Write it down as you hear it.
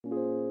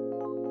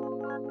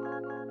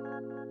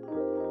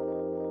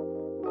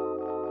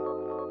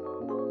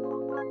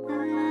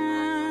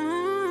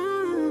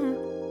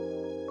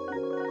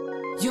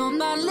You're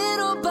my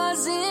little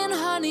buzzing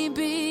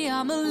honeybee.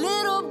 I'm a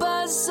little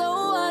buzz, so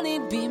honey,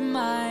 be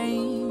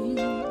mine.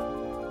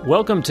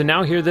 Welcome to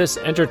Now Hear This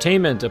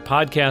Entertainment, a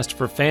podcast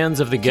for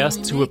fans of the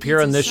guests who appear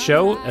on this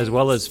show, as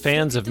well as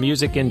fans of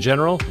music in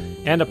general,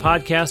 and a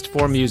podcast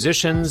for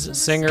musicians,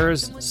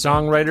 singers,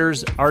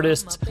 songwriters,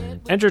 artists,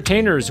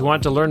 entertainers who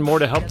want to learn more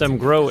to help them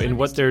grow in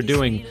what they're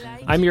doing.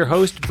 I'm your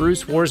host,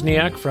 Bruce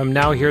Wozniak from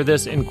Now Hear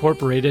This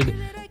Incorporated.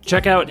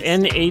 Check out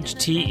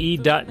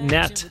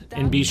NHTE.net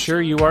and be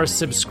sure you are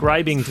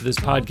subscribing to this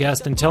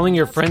podcast and telling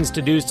your friends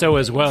to do so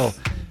as well.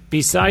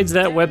 Besides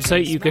that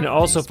website, you can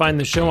also find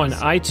the show on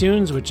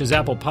iTunes, which is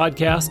Apple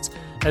Podcasts,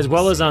 as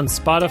well as on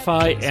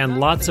Spotify and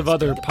lots of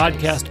other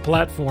podcast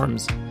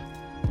platforms.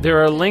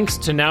 There are links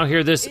to Now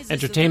Hear This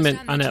Entertainment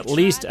on at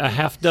least a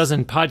half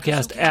dozen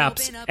podcast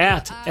apps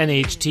at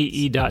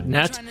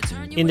NHTE.net.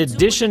 In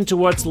addition to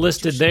what's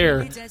listed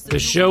there, the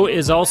show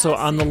is also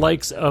on the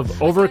likes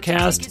of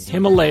Overcast,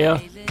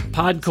 Himalaya,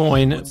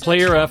 Podcoin,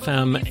 Player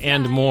FM,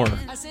 and more.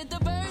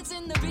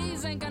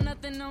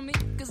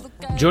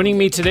 Joining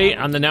me today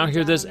on the Now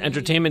Hear This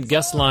Entertainment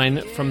guest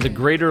line from the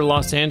greater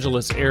Los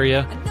Angeles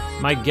area,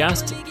 my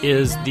guest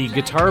is the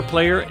guitar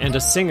player and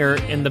a singer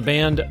in the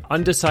band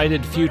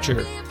Undecided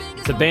Future.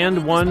 The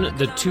band won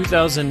the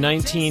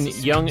 2019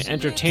 Young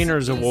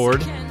Entertainers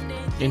Award.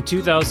 In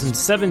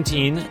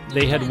 2017,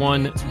 they had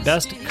won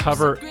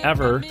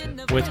Best.Cover.Ever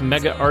with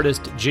mega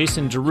artist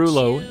Jason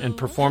Derulo and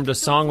performed a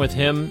song with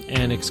him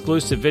and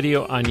exclusive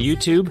video on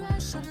YouTube.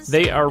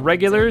 They are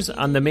regulars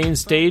on the main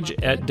stage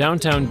at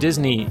Downtown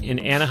Disney in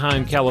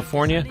Anaheim,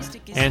 California,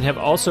 and have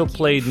also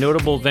played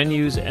notable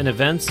venues and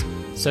events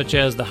such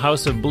as the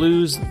House of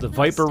Blues, the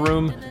Viper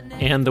Room,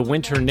 and the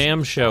Winter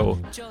NAMM Show.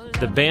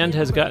 The band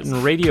has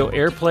gotten radio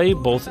airplay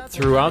both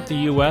throughout the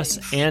U.S.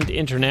 and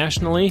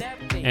internationally,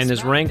 and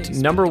is ranked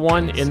number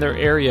one in their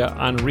area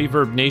on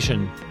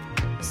ReverbNation.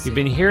 You've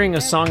been hearing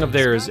a song of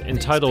theirs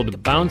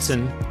entitled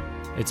Bouncin'.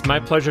 It's my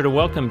pleasure to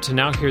welcome to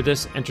Now Hear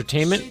This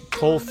Entertainment,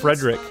 Cole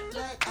Fredrick.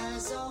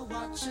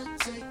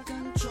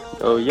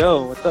 Oh,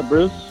 yo, what's up,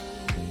 Bruce?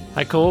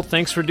 Hi, Cole.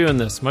 Thanks for doing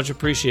this. Much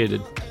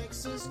appreciated.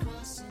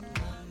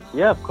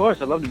 Yeah, of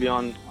course. I'd love to be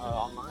online.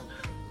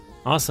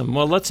 Awesome.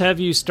 Well, let's have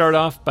you start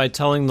off by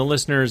telling the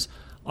listeners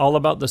all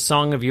about the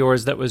song of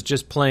yours that was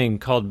just playing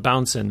called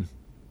Bouncin'.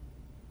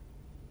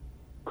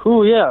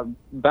 Cool, yeah.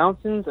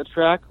 Bouncin's a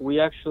track we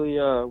actually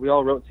we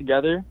all wrote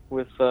together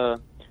with the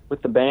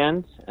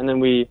band, and then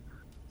we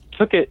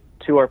took it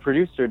to our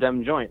producer,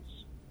 Dem Jointz.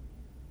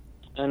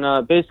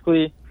 And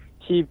basically,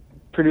 he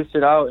produced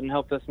it out and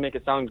helped us make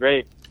it sound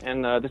great.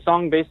 And the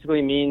song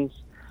basically means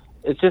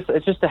it's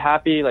just a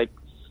happy, like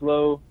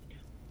slow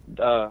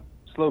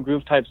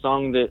groove type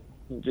song that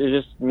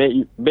just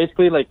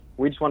basically, like,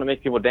 we just want to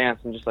make people dance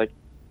and just like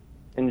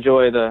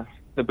enjoy the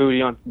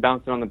booty on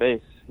bouncing on the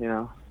bass, you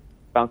know,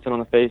 bouncing on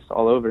the face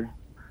all over.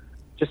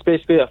 Just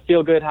basically a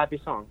feel good, happy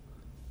song.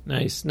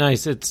 Nice.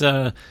 It's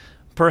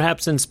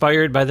perhaps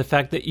inspired by the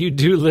fact that you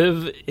do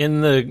live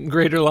in the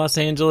greater Los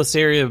Angeles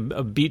area,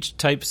 a beach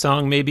type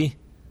song, maybe.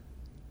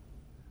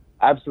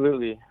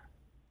 Absolutely.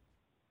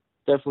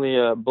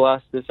 Definitely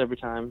blast this every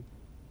time.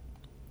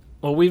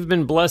 Well, we've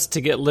been blessed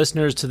to get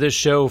listeners to this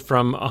show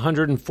from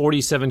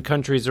 147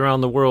 countries around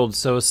the world,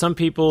 so some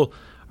people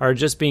are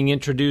just being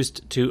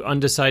introduced to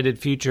Undecided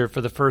Future for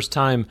the first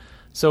time.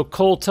 So,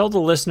 Cole, tell the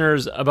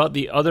listeners about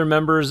the other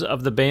members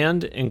of the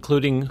band,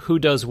 including who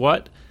does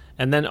what,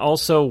 and then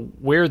also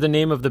where the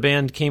name of the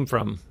band came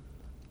from.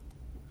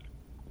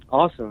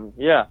 Awesome,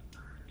 yeah.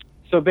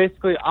 So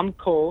basically, I'm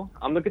Cole.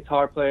 I'm the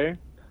guitar player.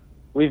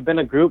 We've been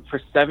a group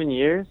for 7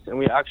 years, and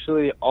we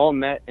actually all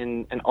met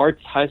in an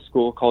arts high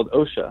school called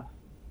OSHA.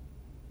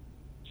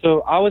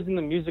 So I was in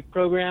the music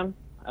program,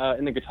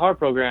 in the guitar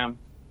program,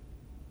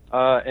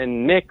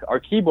 and Nick, our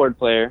keyboard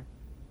player,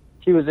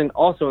 he was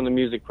also in the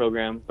music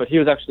program, but he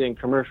was actually in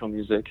commercial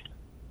music.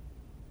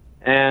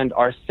 And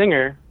our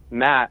singer,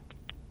 Matt,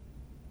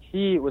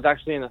 he was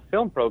actually in a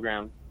film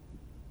program,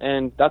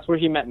 and that's where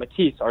he met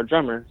Matisse, our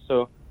drummer.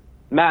 So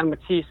Matt and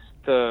Matisse,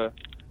 the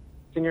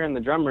singer and the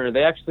drummer,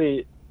 they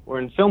actually were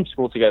in film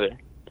school together.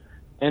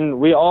 And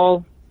we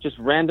all just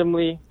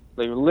randomly,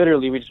 like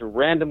literally, we just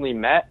randomly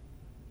met,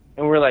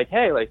 and we're like,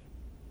 hey, like,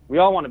 we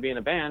all want to be in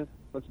a band.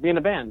 Let's be in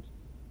a band.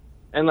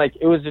 And like,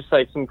 it was just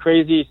like some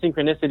crazy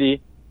synchronicity,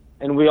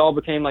 and we all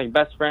became like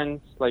best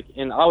friends. Like,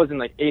 I was in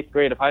like 8th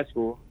grade of high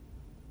school,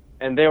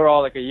 and they were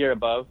all like a year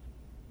above.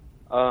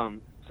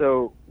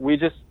 So we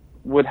just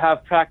would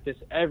have practice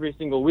every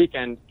single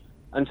weekend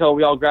until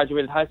we all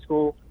graduated high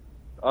school.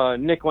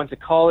 Nick went to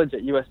college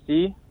at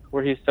USC,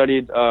 where he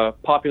studied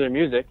popular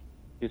music.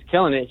 He was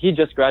killing it. He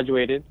just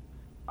graduated.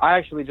 I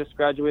actually just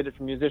graduated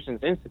from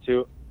Musicians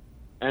Institute,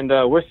 and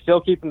we're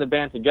still keeping the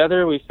band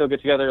together. We still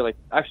get together like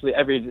actually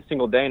every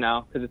single day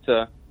now because it's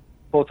a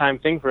full-time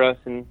thing for us,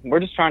 and we're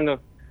just trying to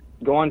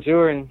go on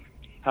tour and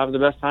have the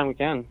best time we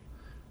can.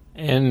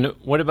 And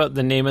what about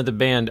the name of the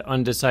band,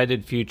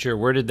 Undecided Future?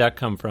 Where did that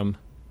come from?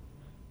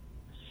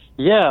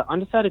 Yeah,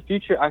 Undecided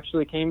Future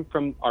actually came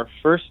from our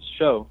first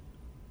show.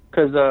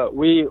 because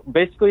we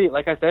basically,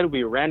 like I said,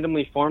 we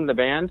randomly formed the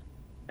band,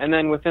 and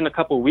then within a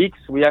couple weeks,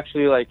 we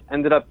actually like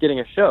ended up getting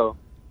a show,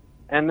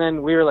 and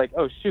then we were like,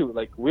 oh shoot,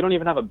 like we don't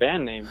even have a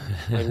band name,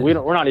 like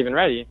we're not even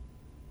ready,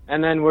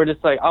 and then we're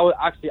just like, I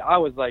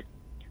was like,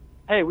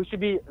 hey, we should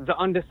be the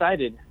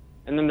Undecided,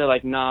 and then they're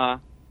like, nah,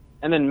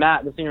 and then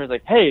Matt, the singer, was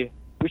like, hey,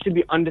 we should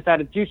be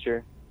Undecided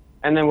Future,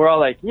 and then we're all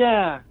like,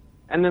 yeah,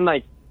 and then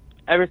like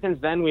ever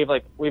since then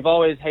we've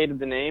always hated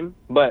the name,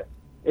 but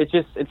it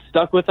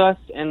stuck with us,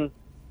 and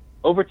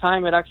over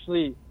time it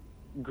actually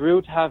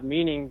grew to have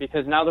meaning,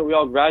 because now that we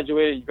all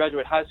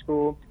graduate high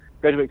school,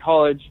 graduate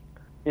college,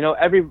 you know,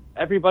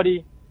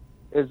 everybody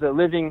is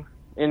living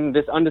in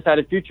this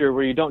undecided future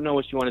where you don't know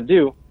what you want to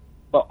do.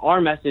 But our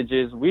message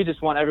is we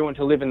just want everyone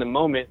to live in the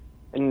moment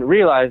and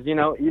realize, you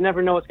know, you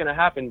never know what's going to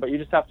happen, but you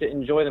just have to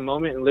enjoy the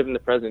moment and live in the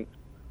present.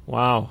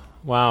 Wow.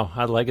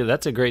 I like it.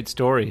 That's a great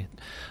story.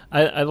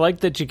 I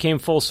like that you came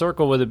full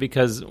circle with it,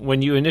 because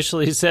when you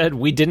initially said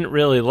we didn't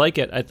really like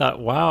it, I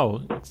thought,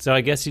 wow. So I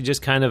guess you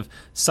just kind of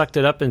sucked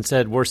it up and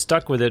said, we're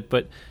stuck with it.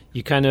 But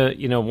you kind of,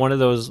 you know, one of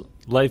those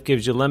life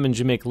gives you lemons,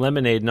 you make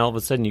lemonade, and all of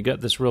a sudden you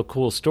got this real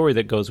cool story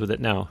that goes with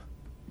it now.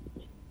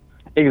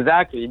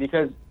 Exactly.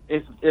 Because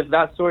if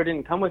that story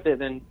didn't come with it,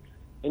 then,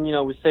 and, you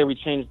know, we say we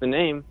changed the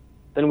name,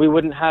 then we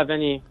wouldn't have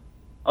any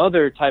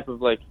other type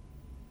of, like,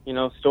 you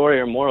know, story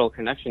or moral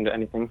connection to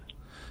anything.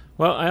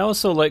 Well, I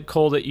also like,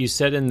 Cole, that you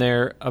said in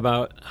there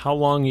about how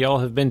long y'all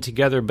have been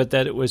together, but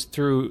that it was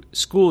through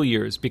school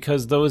years,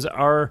 because those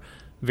are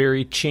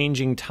very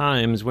changing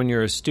times when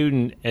you're a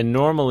student, and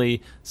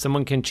normally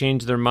someone can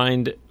change their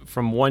mind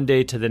from one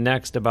day to the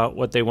next about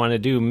what they want to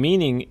do,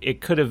 meaning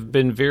it could have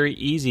been very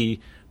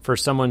easy for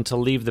someone to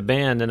leave the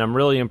band. And I'm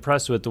really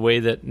impressed with the way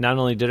that not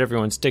only did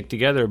everyone stick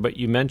together, but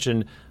you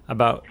mentioned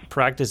about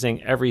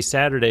practicing every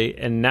Saturday,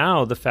 and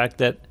now the fact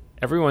that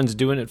everyone's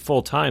doing it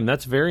full time.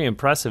 That's very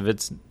impressive.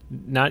 It's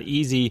not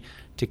easy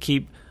to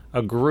keep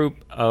a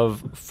group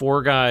of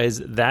 4 guys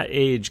that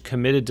age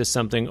committed to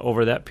something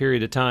over that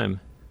period of time.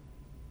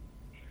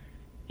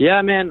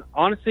 Yeah, man.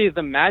 Honestly,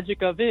 the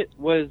magic of it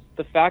was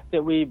the fact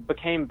that we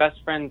became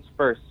best friends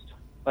first.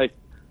 Like,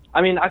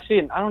 I mean,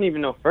 actually, I don't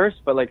even know first,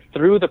 but like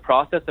through the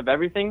process of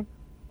everything,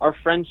 our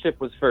friendship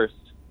was first.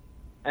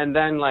 And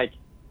then like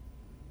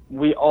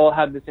we all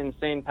had this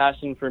insane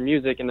passion for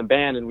music in the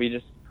band, and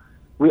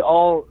we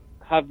all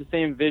have the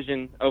same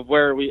vision of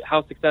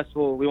how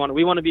successful we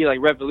want to be, like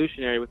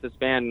revolutionary with this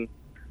band.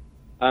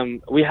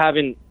 We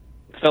haven't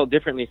felt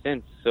differently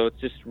since, so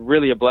it's just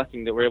really a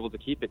blessing that we're able to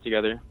keep it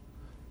together.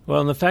 Well,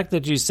 and the fact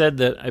that you said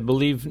that I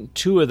believe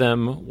 2 of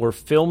them were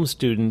film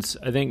students,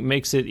 I think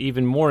makes it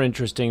even more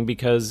interesting,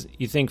 because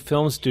you think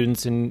film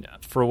students, and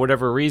for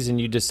whatever reason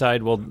you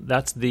decide, well,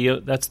 that's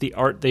the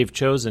art they've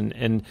chosen,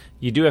 and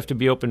you do have to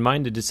be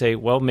open-minded to say,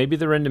 well, maybe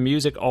they're into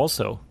music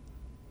also.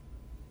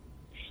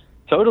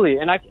 Totally.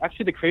 And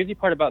actually the crazy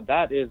part about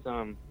that is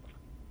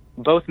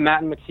both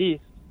Matt and Matisse,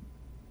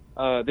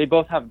 they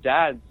both have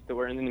dads that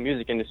were in the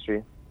music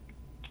industry.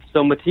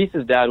 So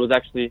Matisse's dad was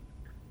actually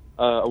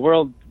a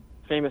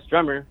world-famous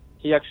drummer.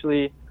 He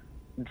actually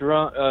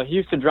he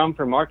used to drum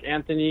for Mark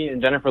Anthony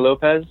and Jennifer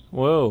Lopez.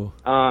 Whoa.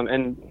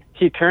 And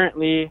he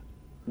currently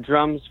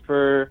drums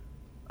for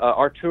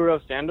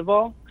Arturo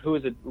Sandoval, who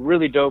is a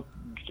really dope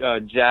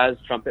jazz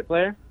trumpet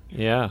player.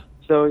 Yeah.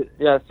 So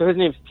his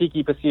name's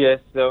Tiki Pasillas.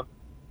 So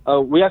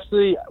we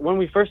actually, when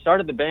we first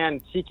started the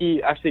band,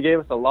 Tiki actually gave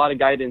us a lot of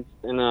guidance,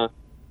 and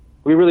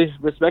we really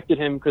respected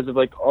him because of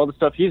like all the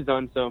stuff he's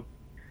done. So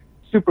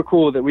super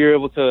cool that we were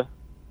able to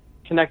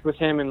connect with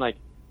him and like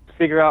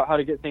figure out how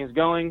to get things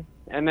going.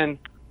 And then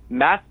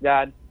Matt's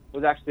dad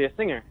was actually a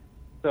singer,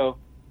 so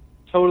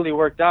totally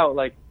worked out.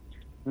 Like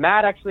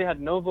Matt actually had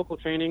no vocal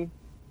training.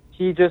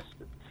 He just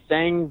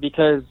sang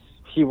because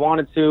he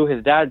wanted to.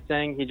 His dad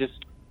sang. He just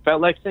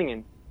felt like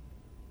singing.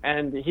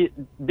 And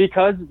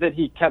because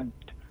he kept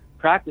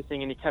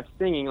practicing and he kept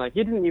singing, like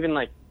he didn't even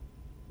like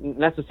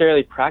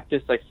necessarily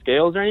practice like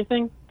scales or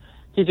anything.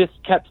 He just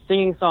kept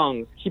singing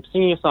songs, keep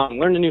singing a song,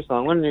 learn a new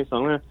song, and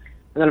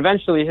then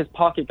eventually his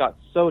pocket got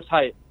so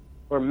tight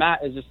where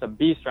Matt is just a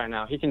beast right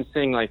now. He can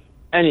sing like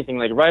anything,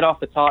 like right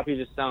off the top. He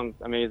just sounds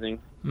amazing.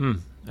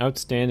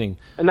 Outstanding.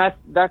 And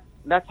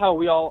that's how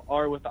we all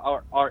are with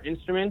our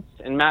instruments,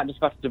 and Matt just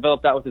got to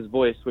develop that with his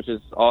voice, which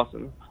is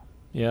awesome.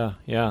 Yeah,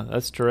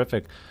 that's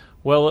terrific.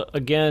 Well,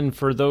 again,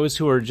 for those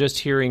who are just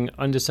hearing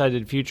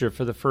Undecided Future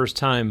for the first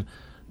time,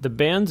 the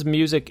band's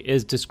music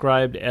is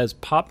described as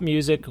pop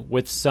music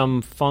with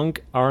some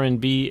funk,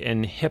 R&B,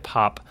 and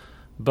hip-hop.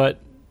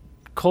 But,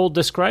 Cole,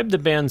 describe the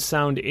band's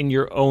sound in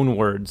your own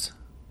words.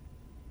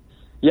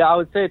 Yeah, I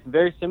would say it's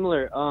very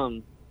similar.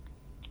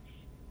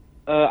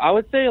 I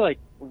would say, like,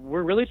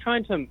 we're really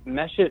trying to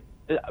mesh it.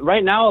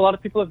 Right now, a lot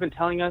of people have been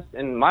telling us,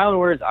 in my own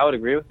words, I would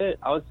agree with it.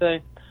 I would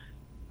say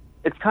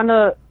it's kind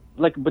of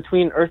like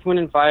between Earth, Wind,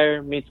 and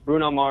Fire meets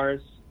Bruno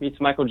Mars meets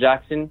Michael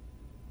Jackson.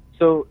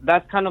 So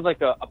that's kind of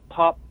like a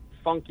pop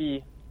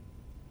funky,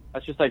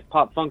 that's just like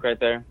pop funk right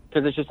there,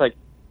 because it's just like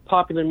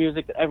popular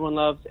music that everyone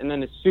loves, and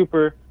then it's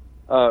super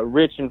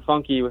rich and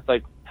funky with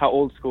like how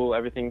old school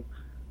everything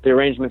the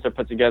arrangements are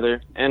put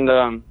together.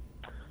 And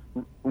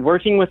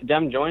working with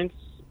Dem Jointz,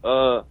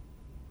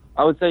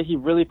 I would say he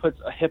really puts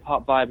a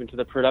hip-hop vibe into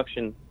the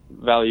production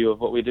value of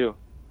what we do.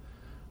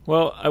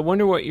 Well, I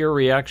wonder what your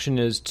reaction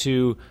is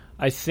to,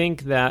 I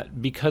think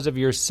that because of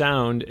your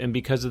sound and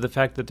because of the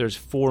fact that there's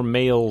 4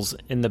 males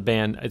in the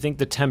band, I think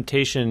the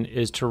temptation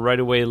is to right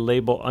away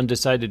label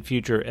Undecided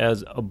Future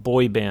as a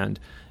boy band.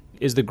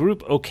 Is the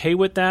group okay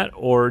with that,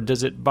 or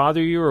does it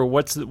bother you, or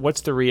what's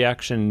the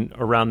reaction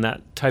around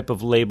that type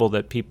of label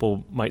that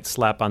people might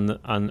slap on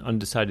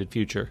Undecided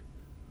Future?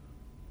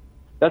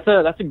 That's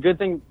a good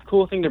thing,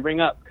 cool thing to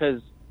bring up,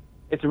 because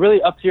it's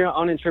really up to your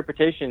own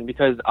interpretation.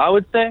 Because I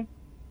would say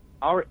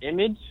our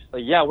image,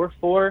 like, yeah, we're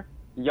 4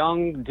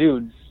 young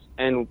dudes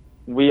and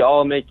we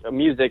all make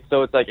music,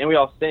 so it's like, and we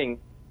all sing.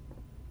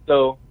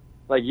 So,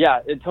 like, yeah,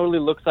 it totally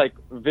looks like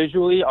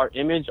visually our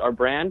image, our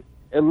brand,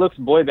 it looks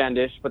boy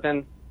bandish, but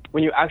then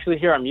when you actually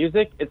hear our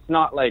music, it's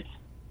not like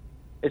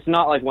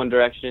One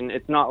Direction.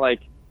 It's not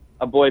like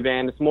a boy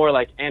band. It's more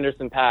like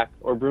Anderson .Paak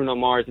or Bruno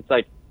Mars. It's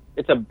like,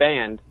 it's a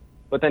band,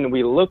 but then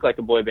we look like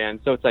a boy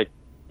band. So it's like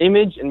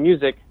image and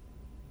music.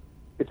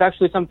 It's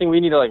actually something we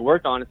need to like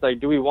work on. It's like,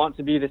 do we want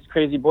to be this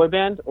crazy boy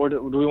band, or do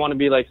we want to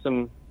be like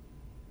some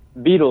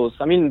Beatles?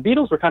 I mean,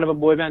 Beatles were kind of a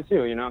boy band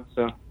too, you know,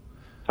 so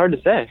it's hard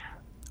to say.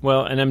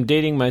 Well, and I'm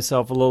dating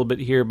myself a little bit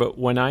here, but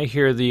when I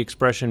hear the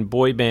expression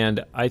boy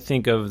band, I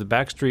think of the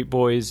Backstreet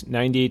Boys,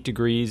 98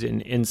 Degrees,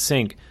 and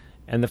NSYNC.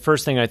 And the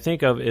first thing I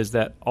think of is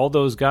that all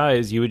those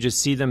guys, you would just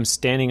see them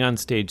standing on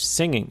stage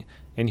singing.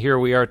 And here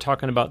we are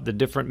talking about the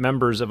different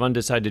members of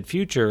Undecided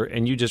Future,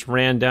 and you just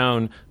ran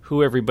down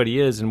who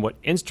everybody is and what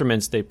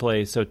instruments they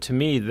play. So to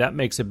me, that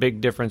makes a big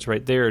difference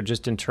right there,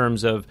 just in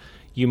terms of,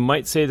 you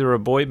might say they're a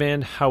boy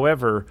band.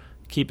 However,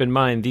 keep in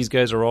mind, these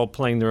guys are all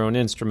playing their own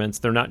instruments.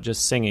 They're not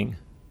just singing.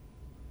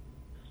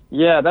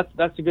 Yeah,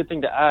 that's a good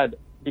thing to add,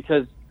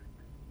 because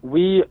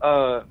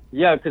because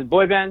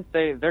boy bands,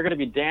 they're going to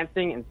be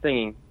dancing and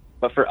singing.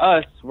 But for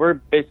us, we're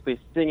basically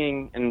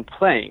singing and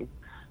playing.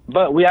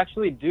 But we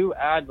actually do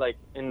add, like,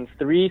 in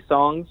 3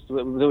 songs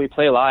that we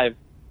play live,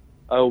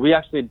 we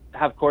actually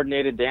have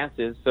coordinated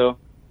dances. So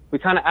we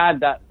kind of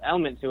add that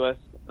element to us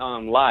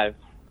live.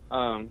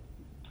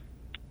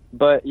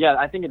 But yeah,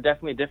 I think it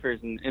definitely differs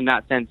in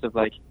that sense of,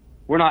 like,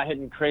 we're not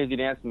hitting crazy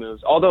dance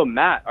moves. Although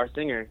Matt, our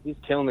singer, he's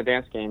killing the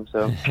dance game,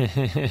 so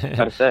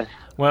gotta say.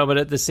 Well, but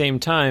at the same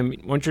time,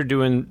 once you're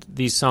doing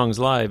these songs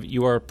live,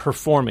 you are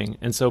performing,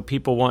 and so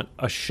people want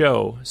a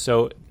show.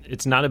 So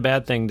it's not a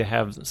bad thing to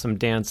have some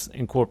dance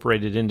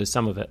incorporated into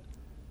some of it.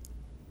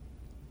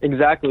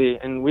 Exactly,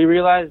 and we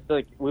realized,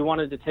 like, we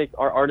wanted to take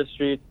our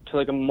artistry to,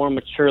 like, a more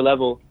mature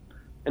level,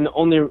 and the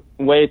only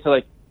way to,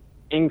 like,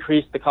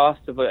 increase the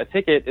cost of a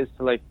ticket is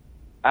to, like,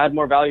 add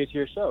more value to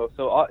your show.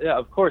 So yeah,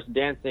 of course,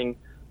 dancing,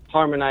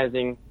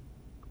 harmonizing,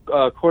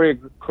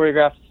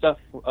 choreographed stuff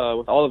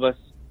with all of us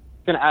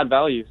is going to add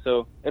value.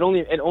 So it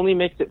only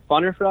makes it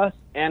funner for us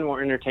and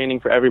more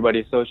entertaining for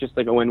everybody. So it's just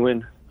like a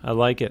win-win. I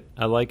like it.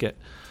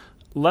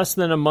 Less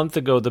than a month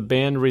ago, the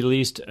band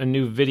released a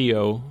new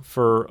video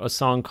for a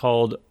song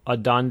called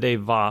Adonde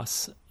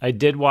Vas. I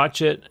did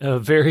watch it, a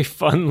very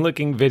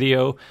fun-looking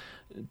video.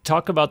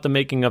 Talk about the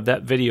making of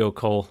that video,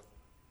 Cole.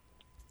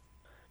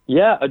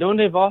 Yeah,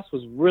 Adonde Vas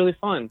was really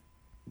fun.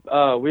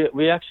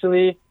 We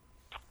actually, it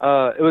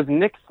was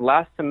Nick's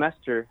last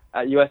semester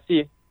at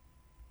USC,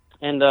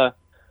 and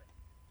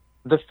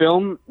the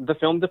film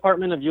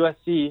department of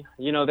USC,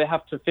 you know, they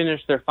have to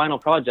finish their final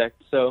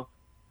project. So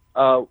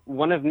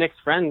one of Nick's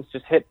friends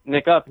just hit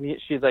Nick up,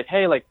 and she's like,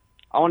 hey, like,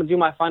 I want to do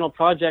my final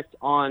project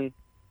on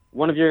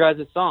one of your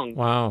guys' songs.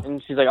 Wow.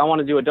 And she's like, I want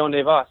to do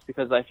Adonde Vas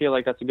because I feel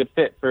like that's a good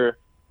fit for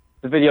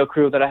the video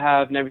crew that I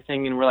have and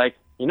everything. And we're like,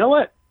 you know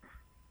what?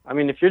 I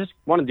mean, if you just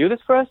want to do this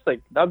for us, like,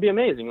 that would be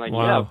amazing. Like,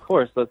 wow. Yeah, of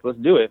course, let's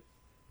do it.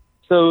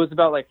 So it was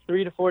about like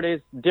 3 to 4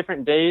 days,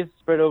 different days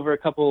spread over a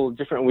couple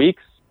different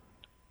weeks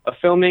of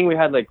filming. We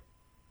had like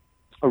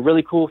a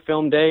really cool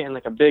film day in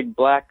like a big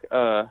black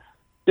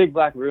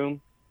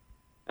room,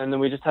 and then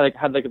we just had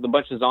like a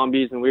bunch of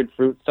zombies and weird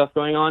fruit stuff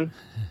going on.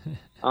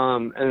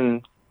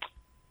 And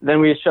then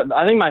we shot.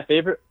 I think my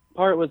favorite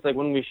part was like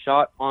when we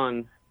shot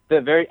on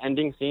the very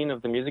ending scene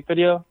of the music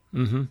video.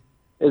 Mm-hmm.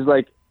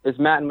 Is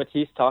Matt and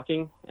Matisse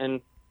talking, and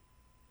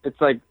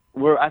it's like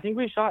I think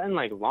we shot in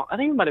like I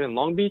think it might have been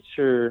Long Beach,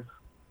 or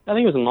I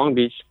think it was in Long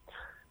Beach,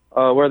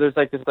 where there's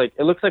like this, like,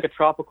 it looks like a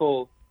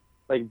tropical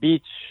like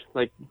beach,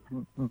 like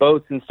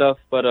boats and stuff,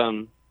 but I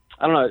don't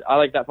know, I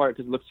like that part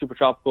because it looks super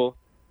tropical,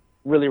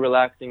 really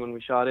relaxing when we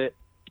shot it.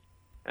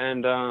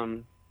 And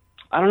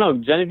I don't know,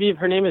 Genevieve,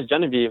 her name is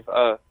Genevieve,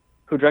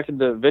 who directed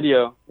the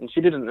video, and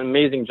she did an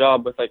amazing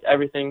job with like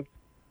everything,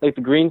 like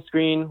the green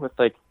screen with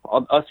like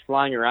us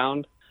flying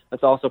around.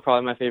 That's also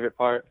probably my favorite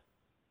part.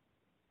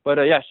 But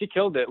yeah, she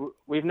killed it.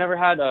 We've never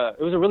had it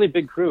was a really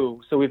big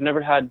crew, so we've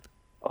never had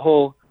a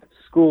whole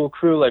school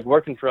crew like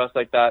working for us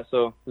like that.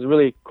 So it was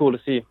really cool to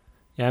see.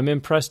 Yeah, I'm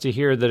impressed to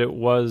hear that it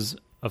was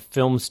a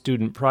film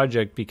student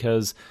project,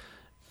 because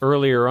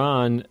earlier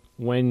on,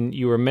 when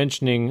you were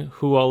mentioning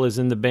who all is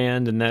in the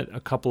band and that a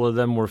couple of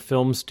them were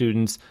film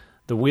students,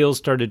 the wheels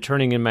started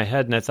turning in my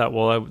head, and I thought,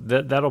 well,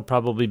 that'll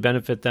probably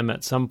benefit them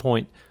at some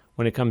point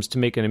when it comes to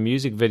making a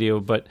music video.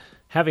 But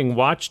having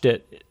watched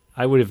it,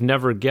 I would have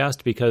never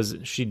guessed, because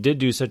she did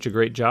do such a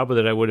great job with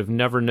it. I would have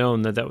never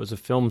known that was a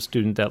film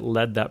student that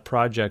led that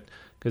project,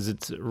 because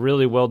it's a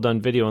really well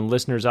done video, and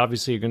listeners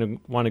obviously are going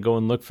to want to go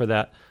and look for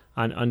that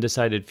on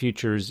Undecided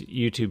Future's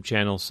YouTube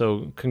channel.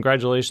 So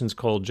congratulations,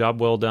 Cole. Job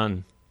well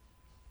done.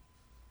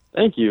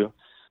 Thank you.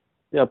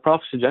 Yeah,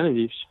 props to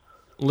Genevieve.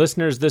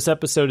 Listeners, this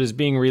episode is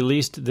being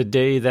released the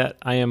day that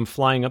I am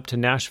flying up to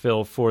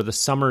Nashville for the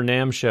Summer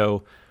NAMM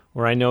Show,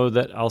 where I know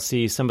that I'll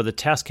see some of the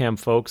Tascam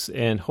folks,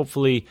 and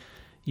hopefully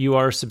you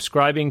are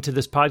subscribing to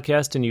this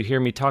podcast and you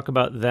hear me talk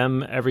about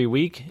them every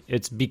week.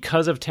 It's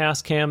because of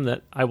Tascam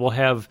that I will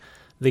have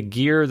the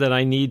gear that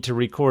I need to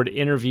record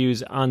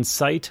interviews on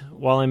site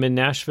while I'm in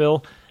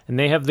Nashville, and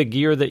they have the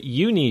gear that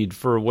you need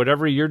for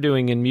whatever you're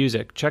doing in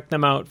music. Check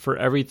them out for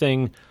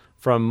everything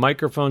from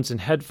microphones and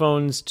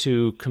headphones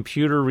to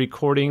computer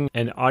recording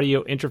and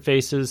audio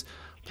interfaces,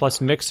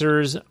 plus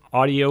mixers,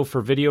 audio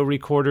for video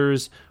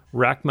recorders,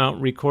 rack mount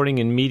recording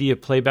and media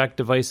playback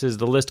devices.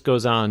 The list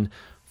goes on.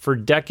 For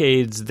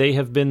decades, they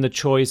have been the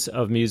choice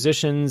of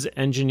musicians,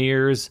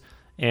 engineers,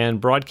 and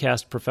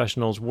broadcast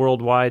professionals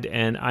worldwide,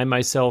 and I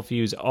myself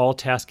use all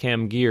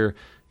Tascam gear.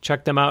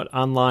 Check them out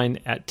online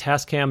at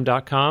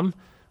tascam.com.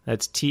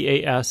 That's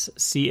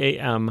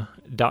TASCAM.com.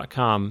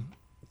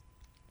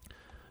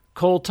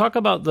 Cole, talk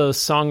about the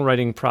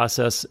songwriting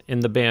process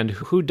in the band.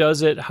 Who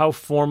does it? How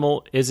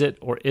formal is it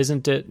or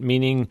isn't it?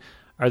 Meaning,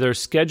 are there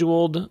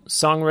scheduled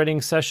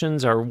songwriting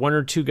sessions? Are one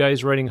or two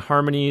guys writing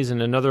harmonies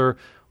and another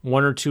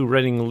one or two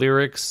writing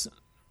lyrics?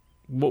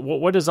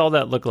 What does all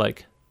that look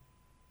like?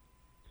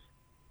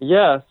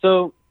 Yeah,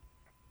 so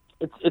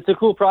it's a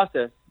cool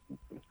process.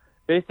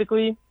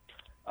 Basically,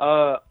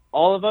 all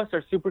of us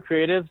are super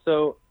creative,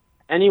 so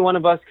any one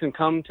of us can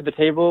come to the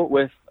table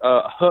with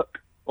a hook,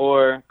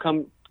 or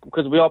come,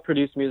 because we all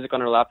produce music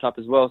on our laptop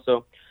as well,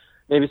 so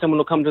maybe someone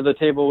will come to the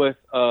table with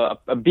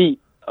a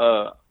beat,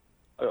 an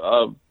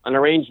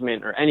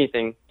arrangement, or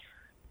anything.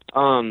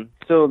 So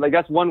like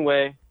that's one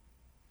way.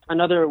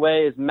 Another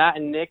way is Matt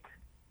and Nick.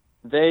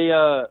 They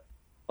a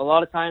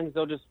lot of times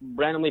they'll just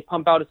randomly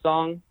pump out a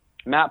song.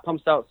 Matt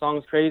pumps out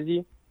songs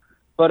crazy,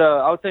 but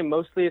I would say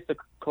mostly it's a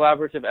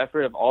collaborative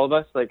effort of all of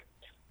us. Like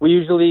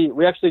we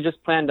actually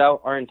just planned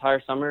out our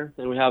entire summer,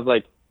 and we have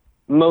like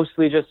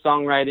mostly just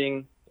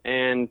songwriting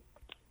and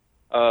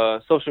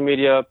social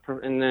media,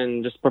 and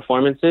then just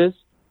performances.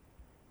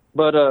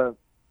 But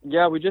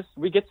yeah, we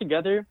get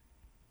together,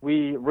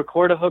 we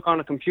record a hook on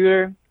a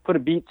computer, put a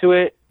beat to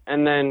it,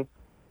 and then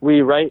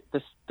we write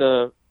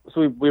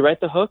we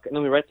write the hook, and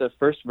then we write the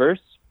first verse.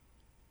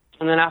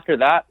 And then after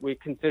that, we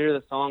consider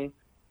the song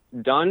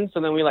done.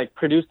 So then we like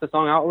produce the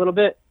song out a little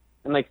bit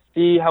and like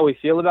see how we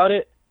feel about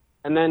it.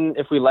 And then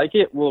if we like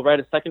it, we'll write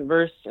a second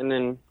verse and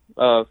then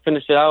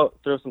finish it out,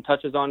 throw some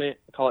touches on it,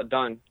 call it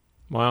done.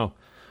 Wow.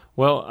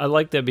 Well, I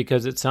like that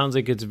because it sounds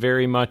like it's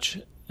very much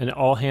an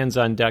all hands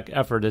on deck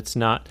effort. It's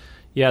not,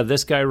 yeah,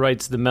 this guy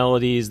writes the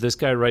melodies, this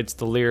guy writes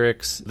the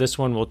lyrics, this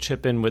one will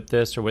chip in with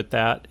this or with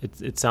that.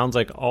 It sounds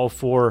like all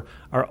four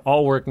are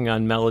all working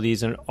on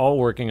melodies and all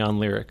working on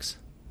lyrics.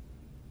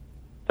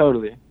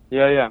 Totally.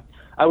 Yeah.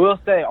 I will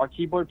say our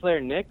keyboard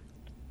player, Nick,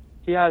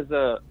 he has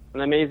an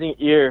amazing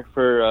ear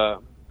for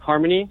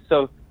harmony.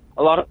 So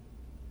a lot of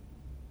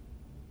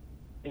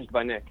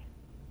by Nick.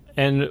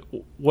 And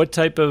what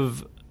type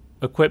of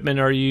equipment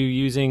are you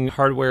using,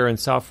 hardware and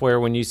software,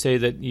 when you say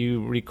that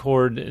you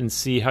record and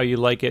see how you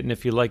like it, and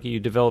if you like it, you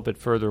develop it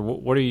further?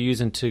 What are you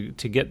using to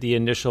get the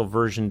initial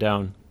version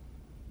down?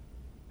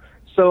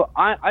 So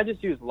I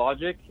just use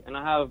Logic, and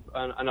I have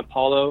an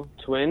Apollo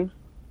Twin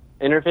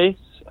interface.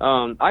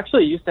 I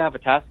actually used to have a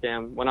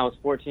Tascam when I was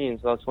 14,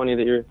 so that's funny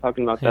that you're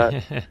talking about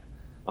that.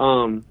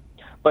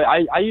 But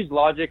I use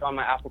Logic on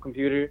my Apple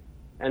computer,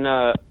 and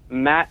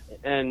Matt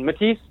and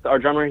Matisse, our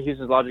drummer, he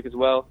uses Logic as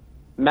well.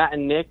 Matt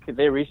and Nick,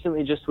 they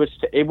recently just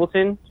switched to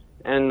Ableton,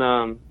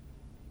 and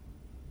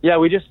yeah,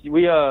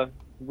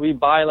 we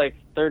buy like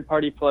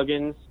third-party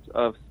plugins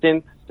of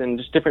synths and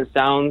just different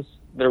sounds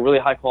that are really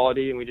high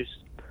quality, and we just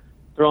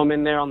throw them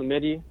in there on the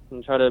MIDI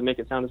and try to make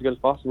it sound as good as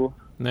possible.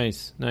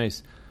 Nice.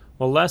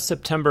 Well, last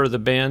September, the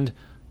band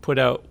put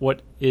out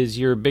what is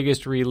your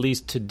biggest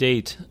release to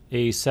date,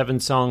 a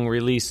 7-song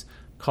release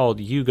called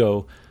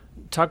Yugo.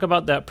 Talk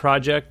about that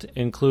project,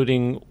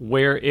 including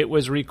where it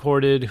was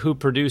recorded, who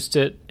produced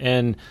it,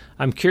 and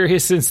I'm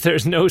curious, since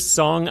there's no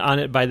song on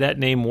it by that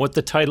name, what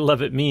the title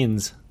of it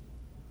means.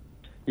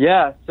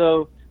 Yeah,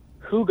 so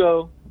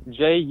Jugo,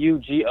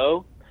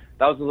 Jugo,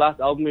 that was the last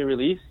album we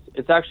released.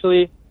 It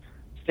actually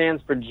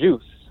stands for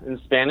juice in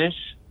Spanish,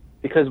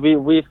 because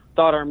we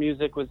thought our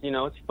music was,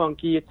 it's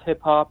funky, it's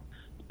hip-hop,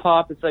 it's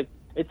pop, it's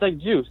like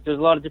juice. There's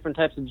a lot of different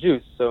types of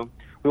juice, so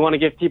we want to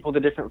give people the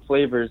different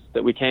flavors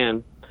that we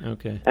can.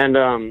 Okay.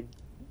 And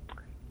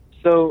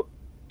so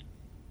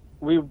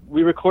we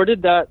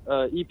recorded that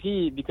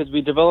EP because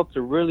we developed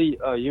a really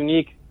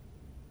unique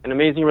and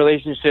amazing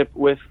relationship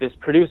with this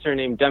producer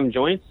named Dem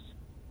Jointz,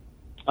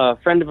 a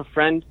friend of a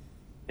friend.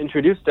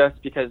 introduced us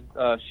because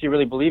she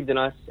really believed in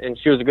us and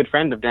she was a good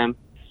friend of Dem.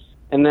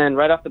 And then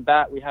right off the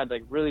bat, we had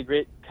like really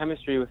great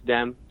chemistry with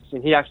Dem.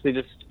 And he actually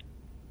just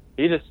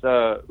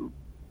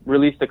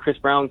released a Chris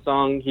Brown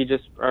song. He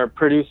just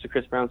produced a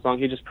Chris Brown song.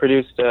 He just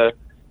produced a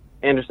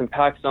Anderson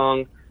 .Paak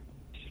song.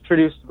 He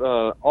produced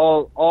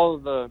all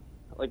the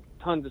like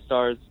tons of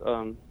stars.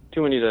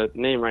 Too many to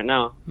name right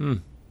now.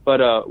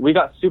 But we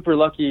got super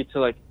lucky to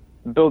like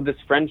build this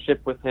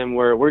friendship with him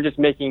where we're just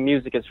making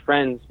music as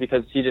friends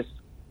because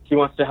he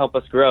wants to help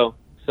us grow.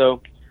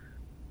 So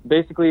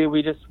basically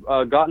we just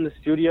got in the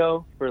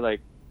studio for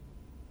like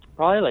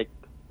probably like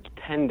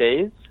 10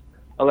 days,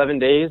 11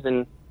 days,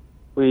 and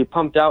we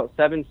pumped out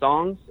 7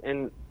 songs.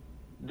 And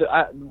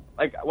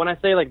like when I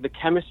say like the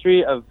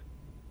chemistry of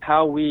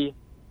how we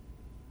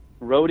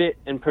wrote it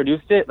and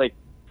produced it, like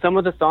some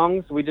of the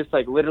songs we just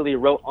like literally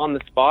wrote on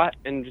the spot,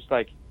 and just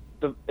like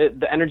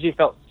the energy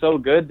felt so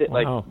good that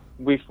like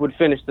we would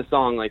finish the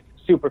song like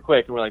super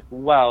quick, and we're like,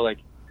 wow. Like,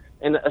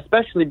 and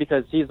especially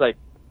because he's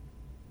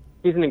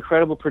an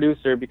incredible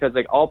producer, because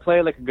like I'll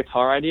play like a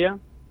guitar idea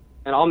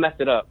and I'll mess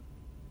it up,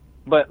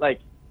 but like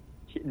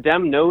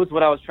Dem knows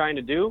what I was trying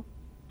to do,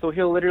 so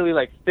he'll literally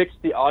like fix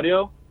the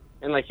audio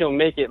and like he'll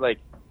make it like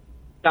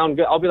sound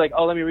good. I'll be like,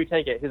 oh, let me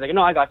retake it. He's like,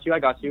 no, I got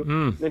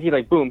you. Then he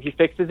like, boom, he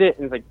fixes it,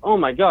 and it's like, oh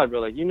my god, bro,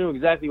 like you knew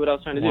exactly what I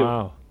was trying to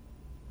do.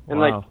 And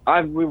like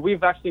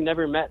we've actually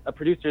never met a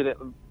producer that,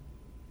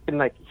 and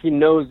like he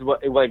knows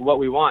what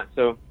we want.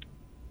 So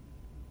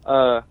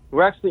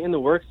we're actually in the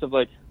works of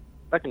like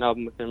second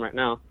album with him right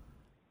now.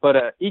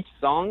 But each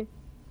song,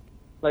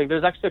 like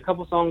there's actually a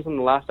couple songs on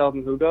the last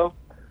album, Hugo,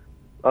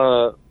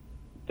 that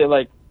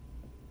like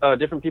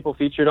different people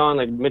featured on.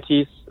 Like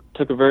Matisse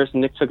took a verse,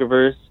 Nick took a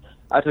verse,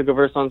 I took a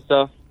verse on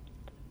stuff.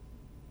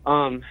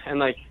 And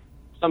like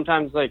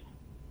sometimes like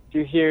if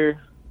you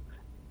hear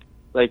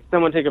like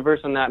someone take a verse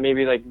on that,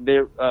 maybe like they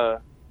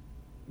were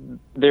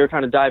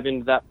trying to dive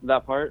into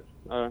that part.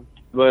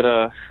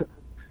 But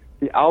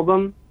the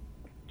album,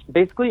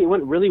 basically it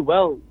went really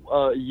well.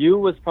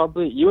 You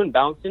and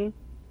Bouncin'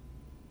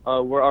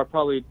 were our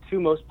probably 2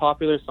 most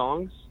popular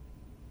songs,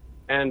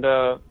 and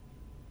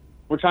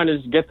we're trying to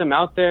just get them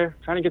out there,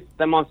 trying to get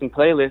them on some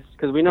playlists,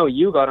 because we know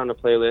you got on a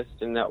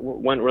playlist and that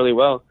went really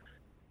well.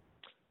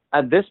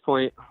 At this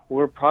point,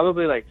 we're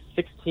probably like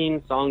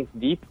 16 songs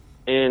deep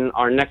in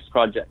our next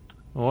project.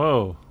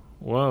 Whoa.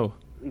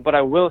 But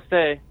I will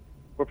say,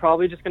 we're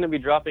probably just going to be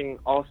dropping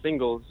all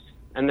singles,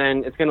 and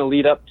then it's going to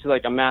lead up to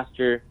like a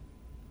master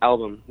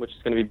album, which is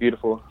going to be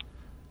beautiful.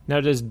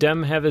 Now, does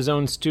Dem have his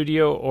own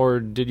studio, or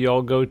did you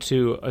all go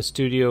to a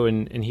studio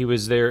and he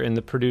was there in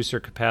the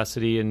producer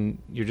capacity and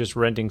you're just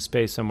renting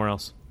space somewhere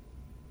else?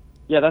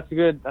 Yeah, that's a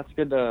good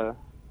thing to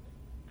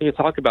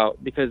talk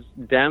about, because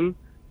Dem,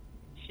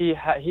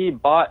 he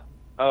bought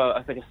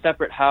like a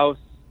separate house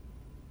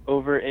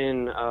over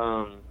in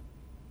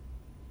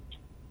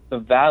the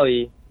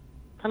Valley,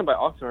 kind of by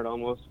Oxnard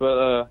almost,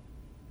 but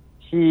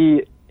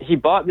he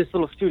bought this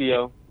little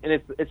studio, and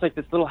it's like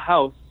this little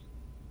house,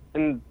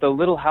 and the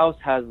little house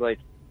has like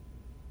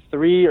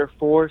 3 or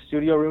 4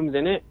 studio rooms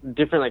in it,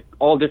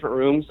 all different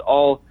rooms,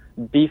 all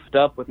beefed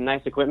up with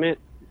nice equipment.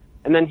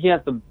 And then he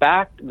has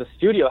the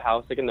studio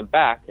house like in the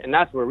back, and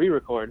that's where we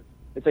record.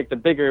 It's like the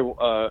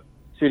bigger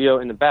studio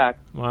in the back.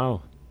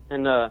 Wow.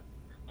 And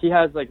he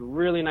has like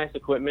really nice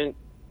equipment.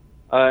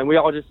 And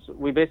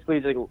we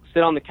basically just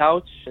sit on the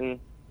couch, and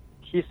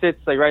he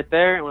sits like right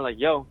there, and we're like,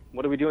 yo,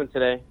 what are we doing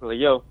today? We're like,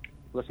 yo,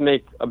 let's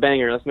make a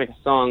banger. Let's make a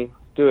song.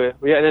 Do it.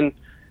 And then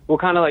we'll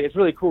kind of like, it's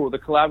really cool. The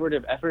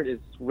collaborative effort is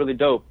really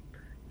dope.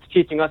 It's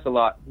teaching us a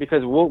lot,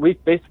 because we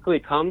basically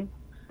come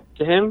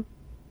to him,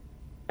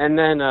 and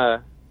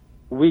then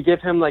we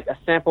give him like a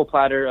sample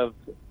platter of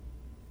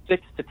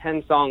 6 to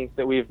 10 songs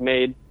that we've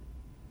made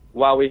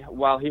while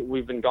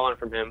we've been gone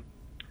from him.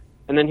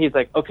 And then he's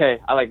like, okay,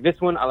 I like this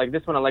one, I like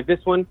this one, I like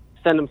this one,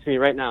 send them to me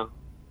right now.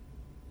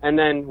 And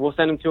then we'll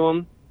send them to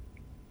him,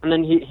 and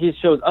then he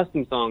shows us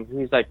some songs, and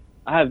he's like,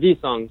 I have these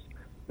songs.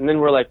 And then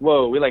we're like,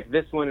 whoa, we like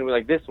this one and we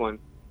like this one.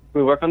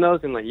 We work on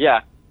those, and like,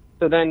 yeah.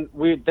 So then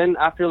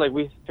after like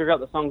we figure out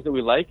the songs that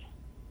we like,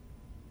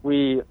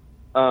 we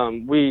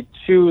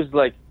choose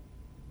like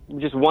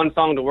just one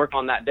song to work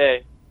on that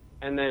day,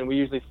 and then we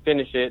usually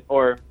finish it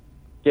or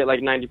get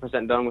like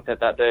 90% done with it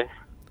that day.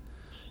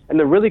 And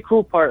the really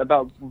cool part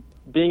about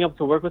being able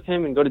to work with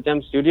him and go to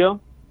Dem's studio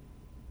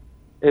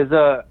is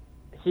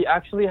he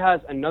actually has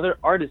another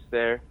artist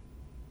there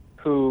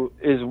who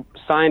is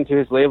signed to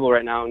his label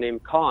right now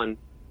named Khan.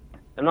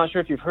 I'm not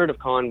sure if you've heard of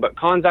Khan, but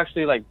Khan's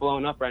actually like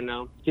blown up right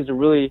now. He's a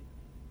really,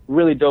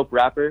 really dope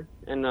rapper,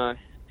 and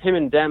him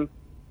and Dem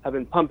have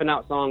been pumping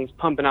out songs.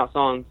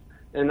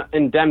 And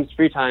in Dem's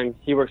free time,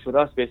 he works with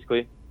us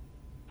basically.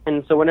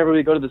 And so whenever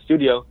we go to the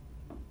studio,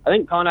 I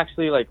think Khan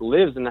actually like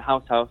lives in the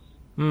house.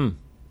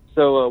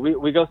 So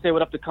we go say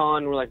what up to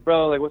Khan. We're like,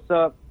 bro, like what's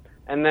up?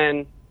 And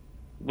then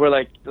we're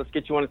like, let's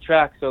get you on a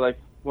track. So like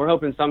we're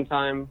hoping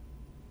sometime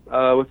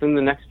within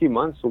the next few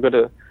months we'll go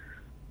to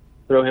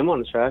throw him on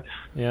the track.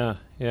 Yeah,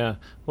 yeah.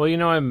 Well,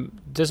 I'm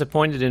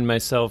disappointed in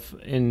myself.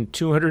 In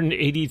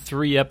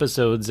 283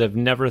 episodes, I've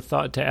never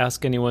thought to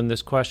ask anyone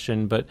this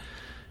question, but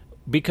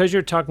because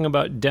you're talking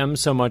about Dem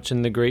so much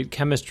and the great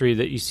chemistry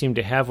that you seem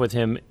to have with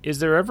him, is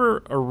there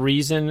ever a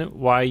reason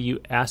why you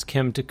ask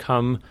him to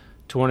come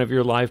to one of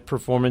your live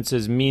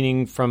performances,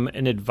 meaning from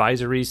an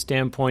advisory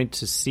standpoint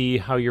to see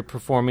how you're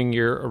performing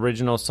your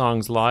original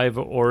songs live,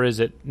 or is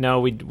it,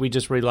 no, we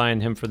just rely on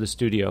him for the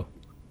studio?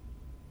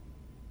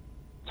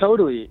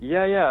 Totally.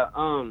 Yeah.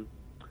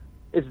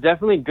 It's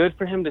definitely good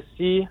for him to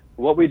see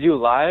what we do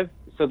live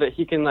so that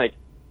he can, like,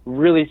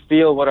 really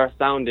feel what our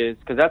sound is,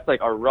 because that's,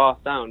 like, our raw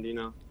sound,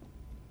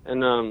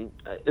 And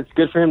it's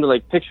good for him to,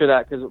 like, picture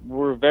that, because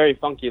we're very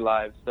funky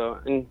live. So,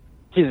 and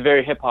he's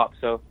very hip-hop,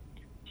 so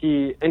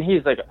he's,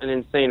 like, an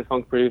insane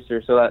funk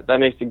producer, so that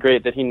makes it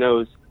great that he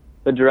knows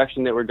the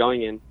direction that we're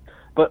going in.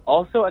 But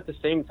also, at the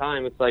same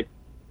time, it's, like,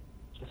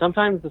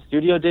 sometimes the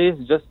studio days,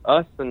 just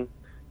us and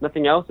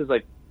nothing else, is,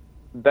 like,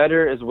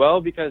 better as well,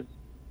 because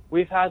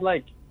we've had,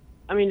 like,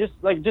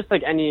 just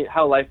like any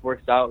how life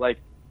works out, like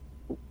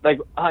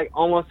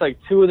almost like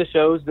 2 of the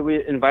shows that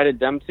we invited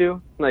them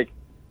to, like,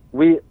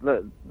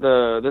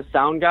 the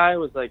sound guy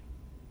was like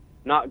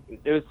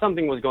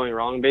something was going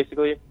wrong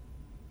basically,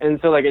 and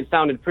so like it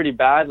sounded pretty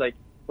bad, like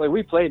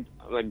we played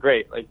like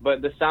great, like,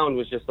 but the sound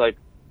was just like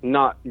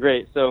not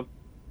great. So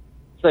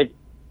it's like,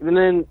 and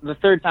then the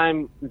third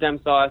time Dem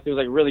saw us, it was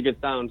like really good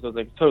sound, so it was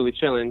like totally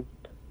chilling.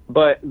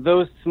 But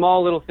those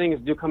small little things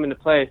do come into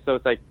play, so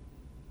it's like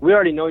we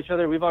already know each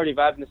other, we've already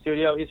vibed in the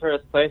studio, he's heard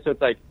us play, so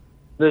it's like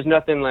there's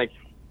nothing like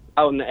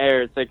out in the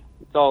air. It's like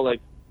it's all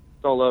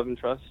love and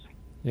trust.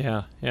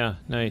 Yeah,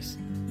 nice.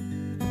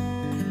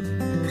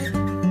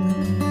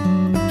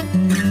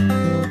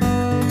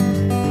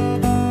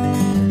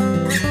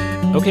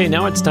 Okay,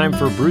 now it's time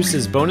for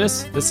Bruce's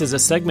Bonus. This is a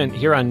segment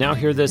here on Now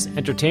Hear This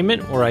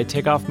Entertainment where I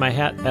take off my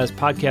hat as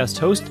podcast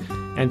host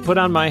and put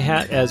on my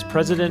hat as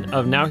president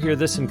of Now Hear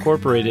This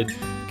Incorporated,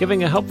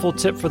 giving a helpful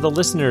tip for the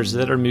listeners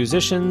that are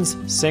musicians,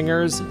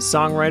 singers,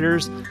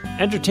 songwriters,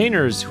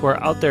 entertainers who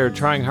are out there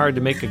trying hard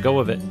to make a go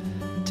of it.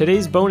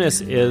 Today's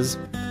bonus is,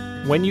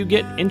 when you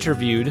get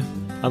interviewed,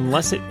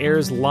 unless it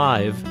airs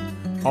live,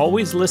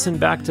 always listen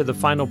back to the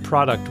final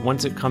product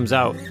once it comes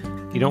out.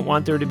 You don't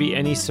want there to be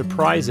any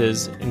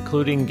surprises,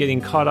 including getting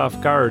caught off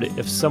guard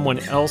if someone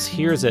else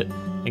hears it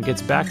and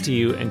gets back to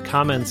you and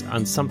comments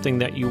on something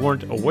that you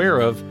weren't aware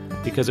of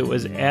because it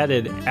was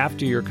added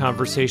after your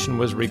conversation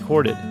was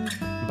recorded.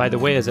 By the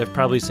way, as I've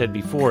probably said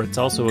before, it's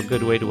also a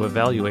good way to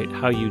evaluate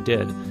how you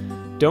did.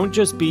 Don't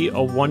just be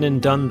a one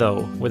and done,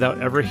 though,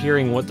 without ever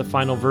hearing what the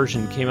final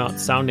version came out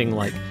sounding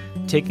like.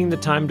 Taking the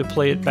time to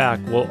play it back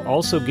will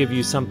also give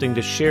you something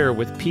to share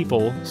with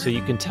people so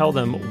you can tell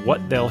them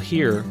what they'll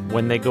hear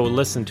when they go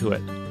listen to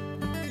it.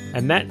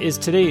 And that is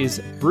today's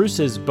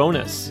Bruce's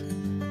Bonus.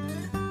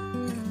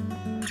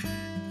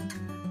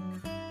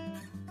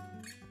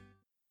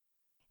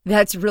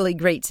 That's really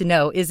great to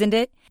know, isn't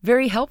it?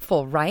 Very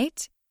helpful,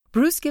 right?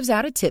 Bruce gives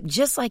out a tip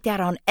just like that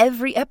on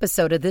every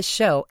episode of this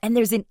show, and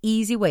there's an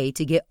easy way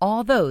to get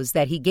all those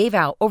that he gave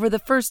out over the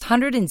first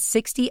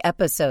 160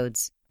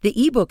 episodes.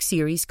 The ebook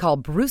series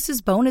called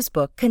Bruce's Bonus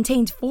Book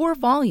contains 4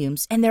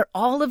 volumes, and they're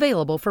all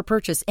available for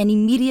purchase and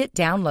immediate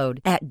download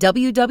at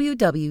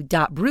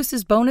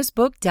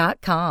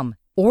www.brucesbonusbook.com.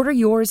 Order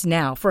yours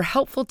now for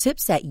helpful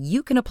tips that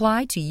you can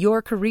apply to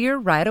your career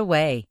right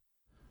away.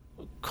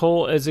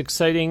 Cole, as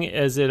exciting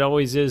as it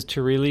always is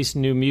to release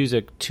new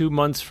music, 2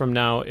 months from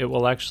now, it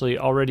will actually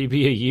already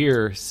be a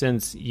year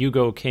since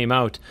Hugo came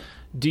out.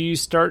 Do you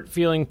start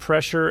feeling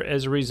pressure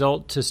as a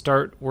result to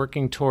start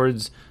working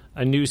towards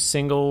a new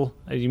single?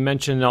 You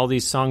mentioned all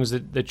these songs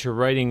that you're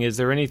writing. Is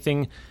there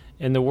anything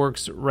in the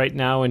works right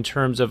now in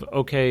terms of,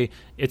 okay,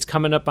 it's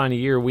coming up on a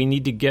year, we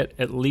need to get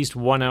at least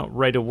one out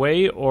right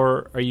away,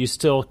 or are you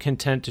still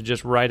content to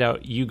just ride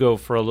out Hugo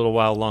for a little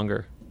while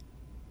longer?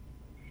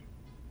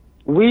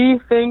 We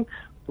think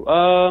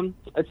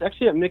it's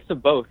actually a mix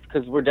of both,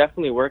 because we're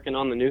definitely working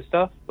on the new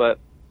stuff, but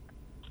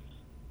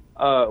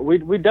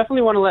we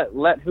definitely want to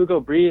let Hugo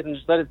breathe and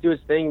just let it do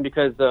its thing,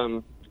 because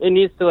it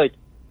needs to like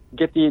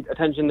get the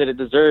attention that it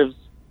deserves.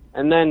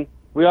 And then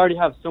we already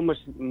have so much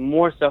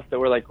more stuff that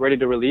we're like ready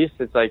to release.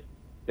 It's like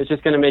it's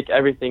just gonna make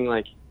everything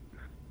like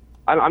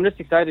I'm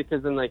just excited,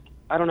 because then like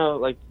I don't know,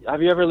 like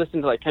have you ever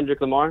listened to like Kendrick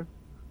Lamar?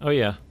 Oh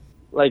yeah.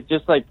 Like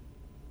just like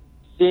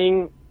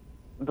seeing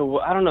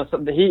I don't know.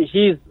 So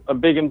he's a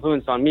big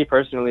influence on me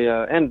personally,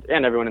 and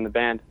everyone in the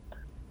band.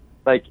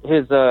 Like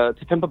his To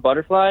Pimp a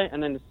Butterfly,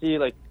 and then to see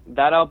like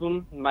that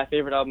album, my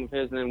favorite album of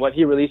his, and then what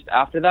he released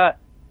after that,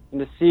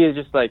 and to see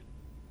just like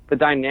the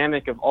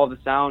dynamic of all the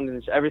sound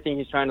and everything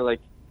he's trying to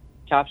like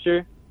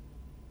capture.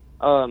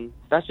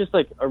 That's just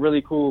like a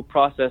really cool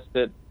process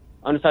that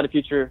Undecided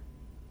Future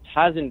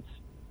hasn't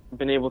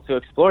been able to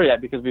explore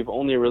yet, because we've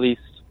only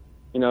released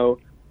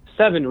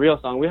 7 real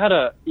songs. We had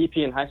a EP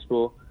in high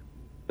school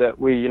that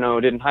we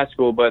did in high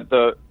school, but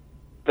the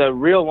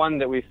real one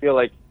that we feel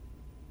like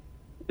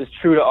is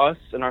true to us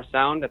and our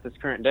sound at this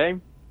current day,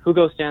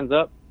 Hugo Stands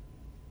Up,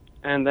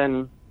 and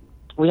then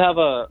we have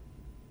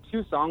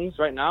two songs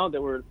right now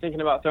that we're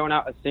thinking about throwing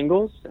out as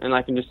singles, and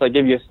I can just like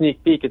give you a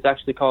sneak peek. It's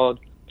actually called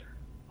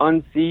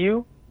Unsee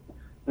You,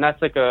 and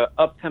that's like a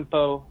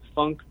up-tempo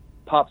funk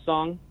pop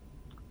song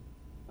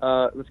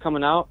that's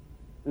coming out.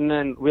 And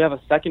then we have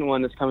a second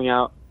one that's coming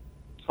out.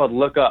 It's called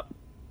Look Up,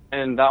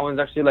 and that one's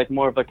actually like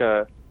more of like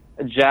a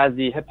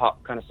jazzy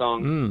hip-hop kind of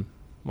song.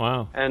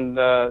 Wow. And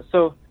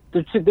so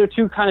they're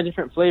two kind of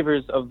different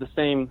flavors of the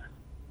same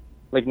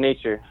like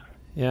nature.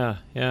 Yeah,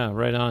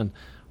 right on.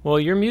 Well,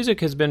 your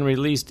music has been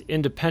released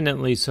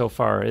independently so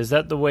far. Is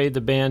that the way the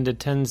band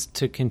intends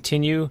to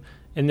continue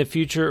in the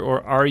future,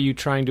 or are you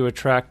trying to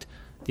attract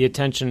the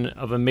attention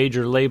of a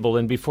major label?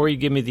 And before you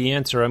give me the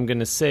answer, I'm going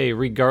to say,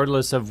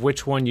 regardless of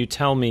which one you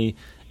tell me,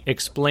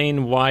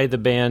 explain why the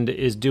band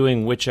is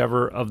doing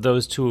whichever of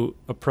those two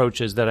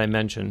approaches that I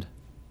mentioned.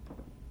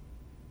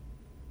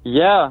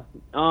 Yeah,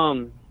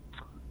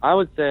 I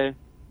would say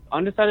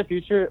Undecided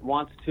Future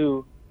wants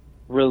to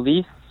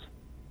release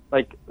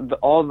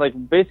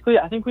basically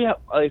I think we have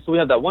so we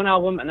have that one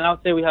album, and then I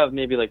would say we have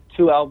maybe like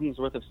 2 albums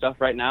worth of stuff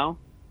right now,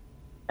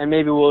 and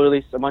maybe we'll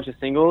release a bunch of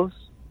singles.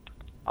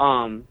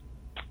 So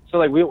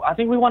like I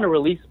think we want to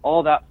release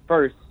all that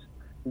first,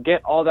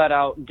 get all that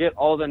out, get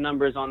all the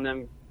numbers on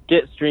them,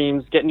 get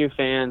streams, get new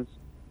fans,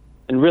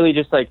 and really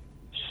just like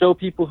show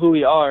people who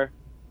we are.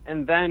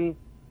 And then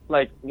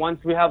like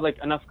once we have like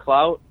enough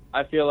clout,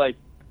 I feel like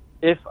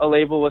if a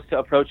label was to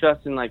approach us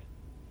and like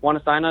want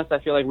to sign us, I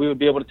feel like we would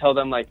be able to tell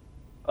them like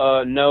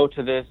no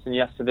to this and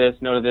yes to this,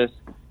 no to this,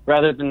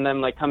 rather than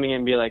them like coming in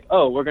and be like,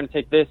 oh, we're going to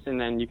take this and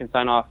then you can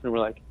sign off, and we're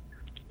like,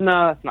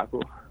 no, that's not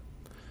cool.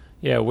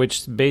 Yeah,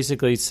 which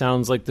basically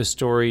sounds like the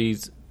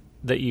stories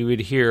that you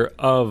would hear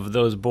of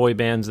those boy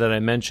bands that I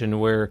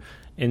mentioned, where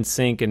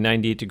NSYNC and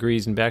 98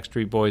 Degrees and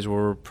Backstreet Boys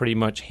were pretty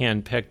much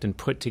handpicked and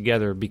put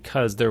together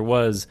because there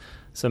was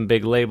some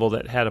big label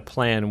that had a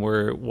plan,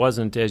 where it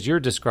wasn't, as you're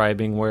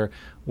describing, where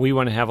we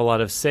want to have a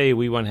lot of say,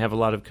 we want to have a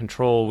lot of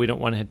control, we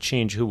don't want to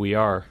change who we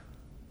are.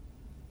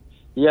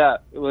 Yeah,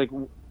 like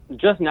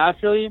just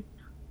naturally,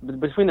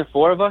 between the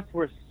 4 of us,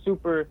 we're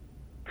super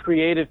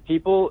creative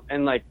people,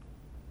 and like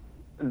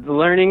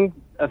learning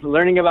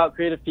about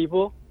creative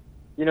people,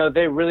 you know,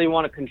 they really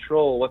want to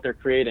control what they're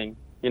creating,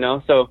 you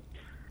know, so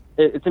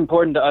it's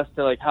important to us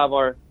to like have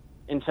our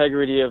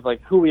integrity of like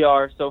who we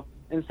are. So,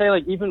 and say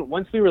like even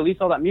once we release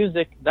all that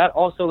music, that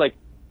also like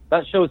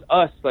that shows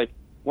us, like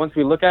once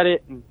we look at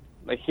it and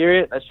like hear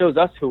it, that shows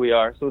us who we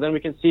are. So then we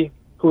can see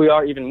who we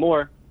are even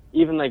more,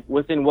 even like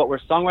within what we're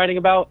songwriting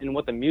about and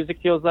what the music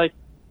feels like,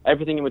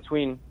 everything in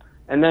between.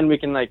 And then we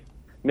can like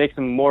make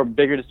some more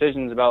bigger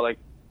decisions about like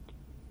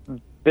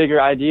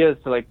bigger ideas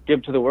to like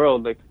give to the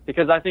world. Like,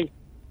 because I think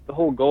the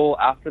whole goal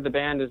after the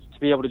band is to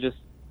be able to just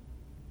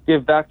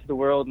give back to the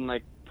world and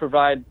like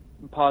provide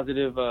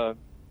positive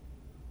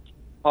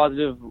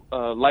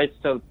lights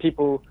to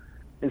people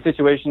in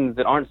situations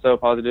that aren't so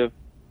positive,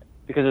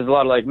 because there's a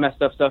lot of like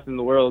messed up stuff in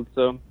the world.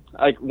 So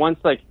like once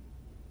like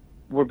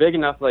we're big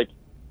enough, like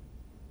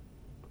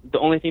the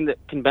only thing that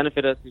can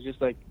benefit us is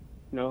just like,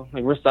 you know,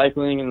 like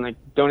recycling and like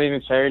donating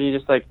to charity,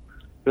 just like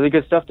really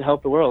good stuff to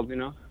help the world, you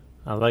know.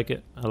 I like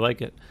it.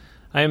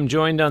 I am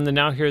joined on the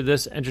Now Hear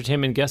This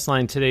Entertainment guest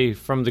line today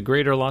from the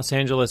greater Los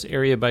Angeles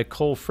area by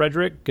Cole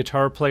Fredrick,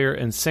 guitar player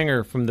and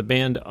singer from the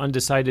band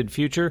Undecided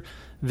Future.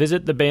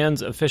 Visit the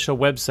band's official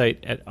website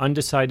at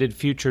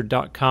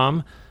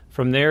undecidedfuture.com.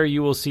 From there,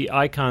 you will see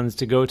icons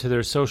to go to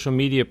their social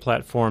media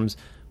platforms,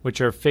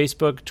 which are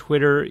Facebook,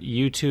 Twitter,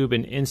 YouTube,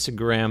 and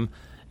Instagram.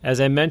 As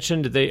I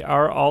mentioned, they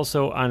are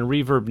also on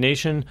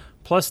ReverbNation,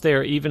 plus they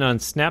are even on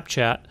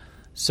Snapchat.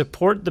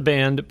 Support the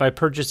band by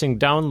purchasing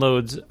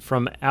downloads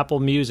from Apple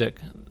Music,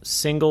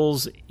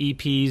 singles,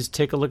 EPs.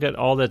 Take a look at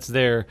all that's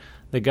there.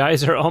 The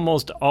guys are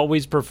almost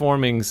always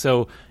performing,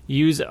 so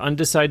use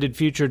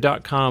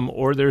undecidedfuture.com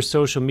or their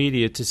social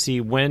media to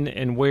see when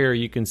and where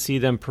you can see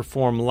them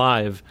perform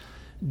live.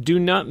 Do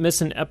not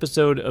miss an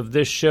episode of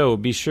this show.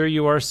 Be sure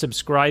you are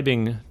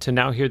subscribing to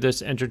Now Hear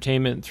This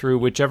Entertainment through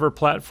whichever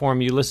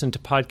platform you listen to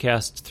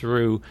podcasts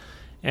through.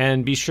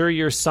 And be sure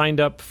you're signed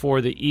up for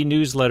the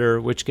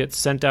e-newsletter, which gets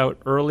sent out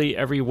early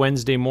every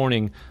Wednesday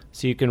morning,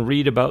 so you can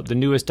read about the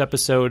newest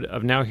episode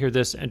of Now Hear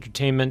This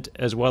Entertainment,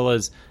 as well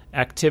as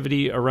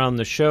activity around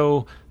the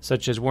show,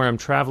 such as where I'm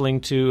traveling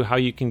to, how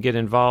you can get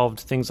involved,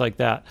 things like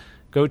that.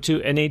 Go to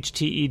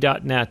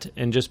nhte.net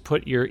and just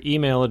put your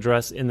email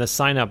address in the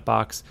sign-up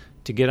box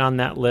to get on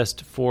that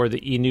list for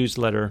the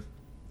e-newsletter.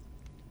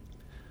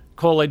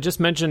 Cole, I just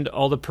mentioned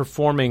all the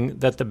performing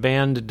that the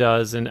band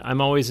does, and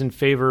I'm always in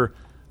favor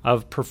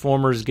of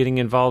performers getting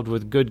involved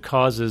with good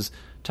causes.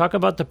 Talk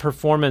about the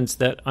performance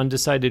that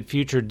Undecided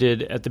Future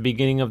did at the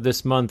beginning of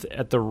this month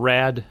at the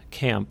RAD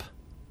camp.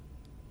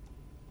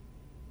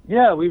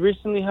 Yeah, we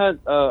recently had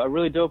a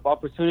really dope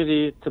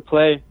opportunity to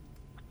play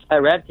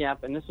at RAD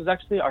camp, and this was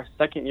actually our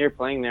second year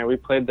playing there. We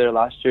played there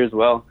last year as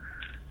well.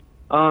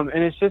 And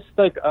it's just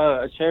like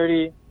a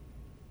charity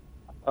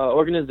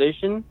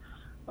organization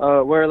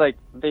where like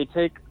they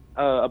take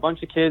a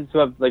bunch of kids who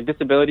have like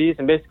disabilities,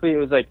 and basically it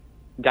was like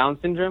Down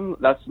syndrome.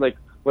 That's like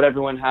what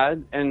everyone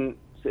had, and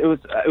It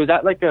was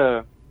at like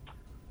a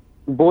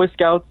Boy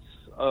Scouts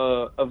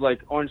of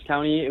like Orange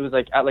County. It was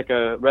like at like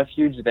a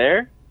refuge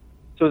there.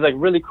 So it was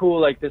like really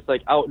cool, like this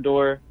like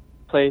outdoor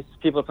place.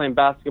 People are playing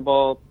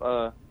basketball.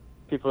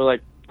 People are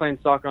like playing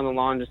soccer on the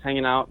lawn, just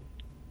hanging out.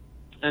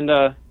 And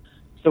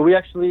so we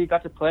actually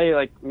got to play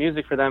like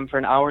music for them for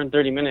an hour and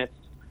 30 minutes.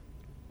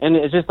 And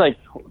it's just like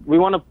we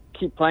want to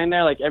keep playing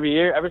there like every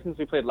year. Ever since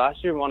we played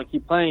last year, we want to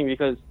keep playing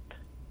because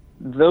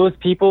those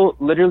people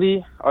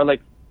literally are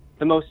like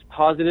the most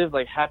positive,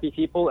 like happy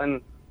people.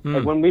 And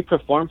like when we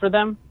perform for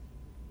them,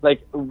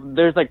 like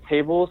there's like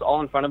tables all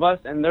in front of us,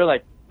 and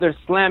they're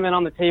slamming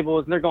on the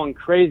tables and they're going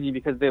crazy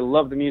because they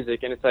love the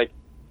music. And it's like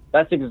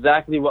that's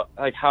exactly what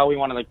like how we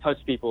want to like touch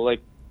people.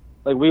 Like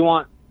we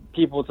want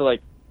people to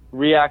like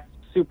react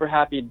super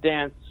happy,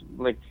 dance,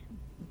 like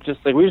just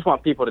like we just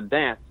want people to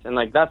dance. And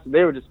like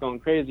they were just going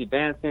crazy,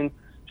 dancing,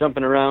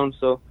 jumping around.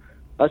 So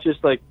that's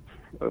just like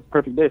a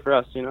perfect day for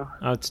us, you know.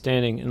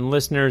 Outstanding. And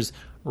listeners,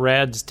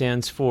 RAD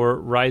stands for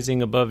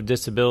Rising Above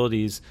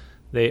Disabilities.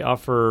 They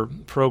offer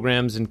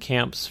programs and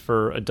camps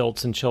for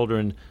adults and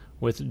children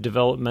with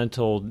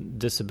developmental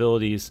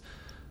disabilities.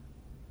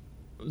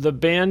 The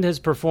band has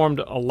performed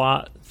a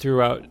lot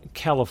throughout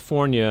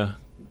California,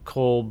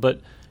 Cole,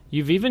 but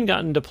you've even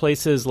gotten to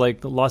places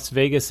like Las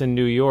Vegas and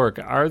New York.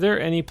 Are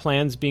there any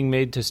plans being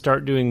made to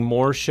start doing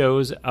more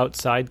shows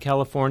outside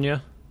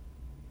California?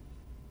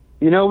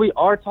 You know, we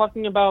are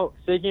talking about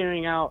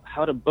figuring out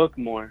how to book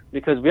more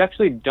because we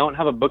actually don't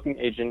have a booking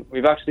agent.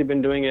 We've actually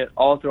been doing it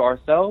all through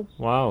ourselves.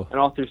 Wow. And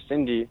all through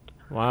Cindy.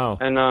 Wow.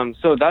 And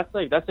so that's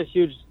a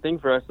huge thing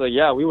for us. Like,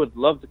 yeah, we would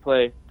love to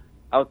play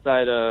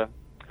outside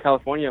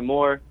California,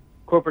 more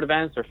corporate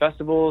events or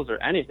festivals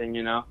or anything,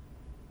 you know.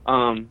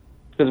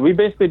 Because we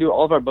basically do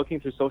all of our booking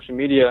through social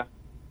media.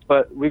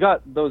 But we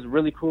got those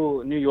really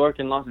cool New York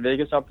and Las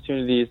Vegas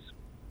opportunities.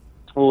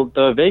 Well,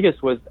 the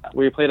Vegas was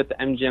we played at the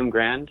MGM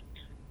Grand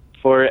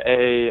for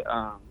a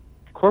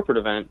corporate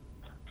event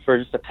for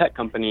just a tech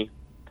company.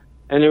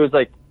 And it was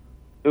like,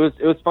 it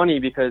was funny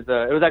because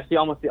it was actually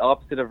almost the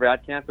opposite of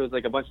Rad Camp. It was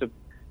like a bunch of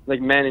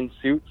like men in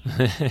suits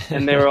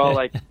and they were all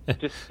like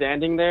just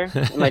standing there.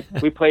 And like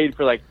we played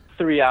for like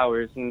 3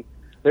 hours and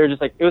they were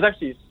just like, it was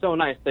actually so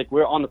nice. Like we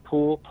were on the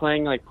pool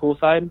playing like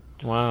poolside.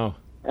 Wow.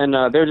 And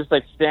they were just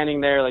like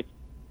standing there like,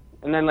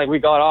 and then like we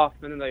got off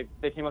and then like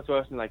they came up to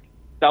us and like,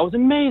 that was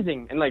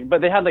amazing. And like, but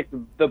they had like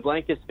the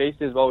blankest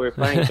faces while we were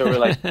playing. So we're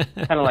like,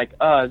 kind of like,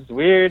 it's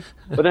weird.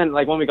 But then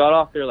like when we got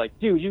off, they were like,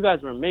 dude, you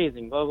guys were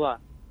amazing, blah, blah.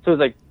 So it was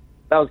like,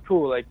 that was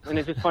cool. Like, and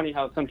it's just funny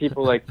how some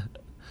people like,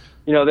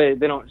 you know,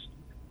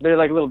 they're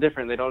like a little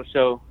different. They don't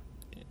show.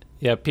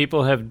 Yeah.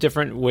 People have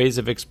different ways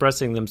of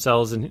expressing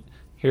themselves. And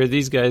here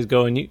these guys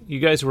go, and you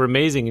guys were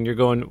amazing. And you're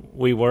going,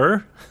 we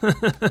were?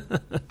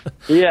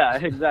 Yeah,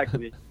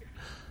 exactly.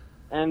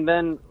 And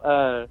then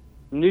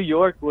New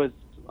York was,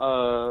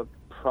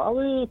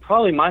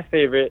 probably my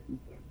favorite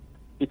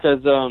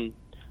because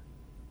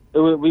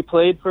we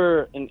played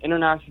for an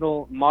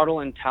International Model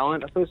and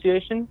Talent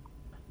Association.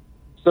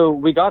 So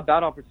we got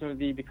that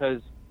opportunity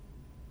because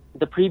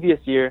the previous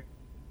year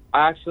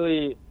I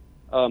actually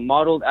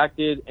modeled,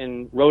 acted,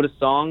 and wrote a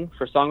song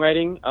for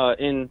songwriting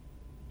in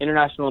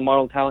International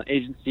Model Talent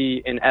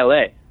Agency in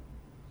LA.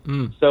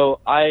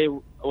 So I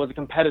was a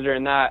competitor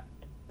in that,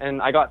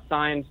 and I got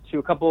signed to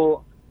a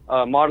couple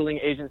modeling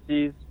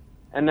agencies.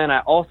 And then I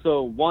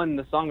also won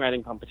the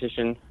songwriting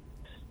competition.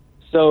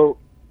 So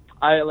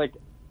I like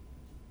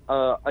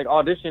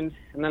auditioned,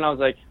 and then I was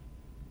like,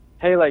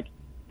 hey, like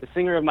the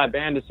singer of my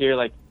band is here.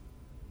 Like,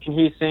 can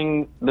he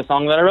sing the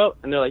song that I wrote?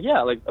 And they're like,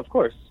 yeah, like, of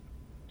course.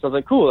 So I was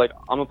like, cool. Like,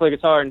 I'm gonna play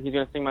guitar and he's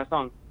gonna sing my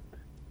song.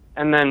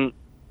 And then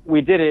we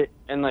did it,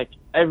 and like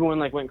everyone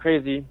like went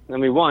crazy, and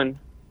we won.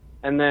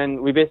 And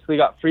then we basically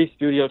got free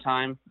studio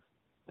time.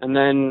 And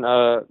then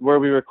where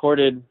we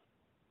recorded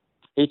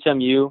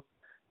HMU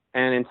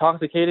and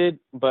Intoxicated,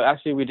 but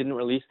actually we didn't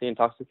release the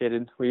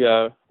Intoxicated. We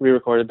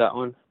re-recorded that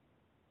one.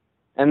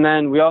 And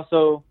then we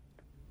also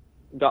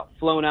got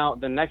flown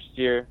out the next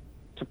year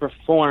to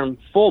perform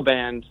full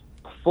band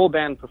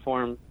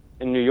perform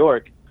in New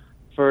York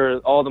for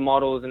all the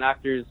models and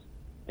actors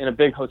in a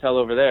big hotel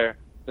over there.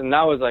 And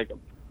that was like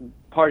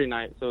a party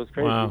night, so it was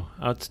crazy. Wow,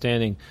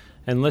 outstanding.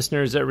 And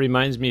listeners, that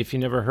reminds me, if you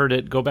never heard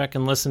it, go back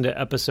and listen to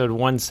episode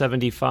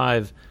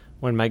 175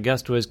 when my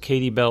guest was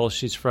Katie Bell.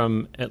 She's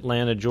from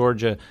Atlanta,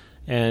 Georgia,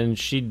 and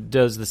she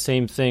does the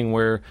same thing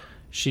where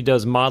she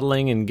does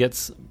modeling and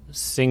gets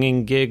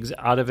singing gigs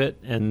out of it,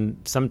 and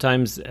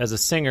sometimes as a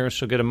singer,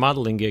 she'll get a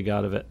modeling gig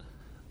out of it.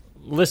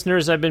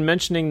 Listeners, I've been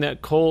mentioning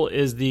that Cole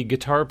is the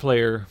guitar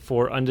player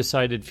for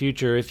Undecided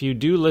Future. If you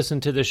do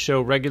listen to this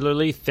show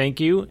regularly, thank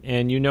you,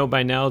 and you know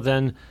by now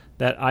then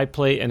that I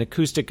play an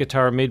acoustic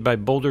guitar made by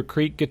Boulder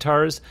Creek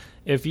Guitars.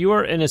 If you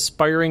are an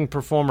aspiring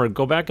performer,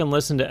 go back and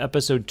listen to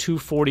episode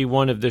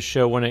 241 of this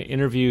show when I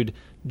interviewed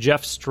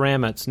Jeff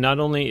Stramitz. Not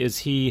only is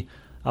he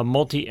a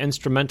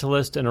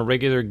multi-instrumentalist and a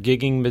regular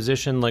gigging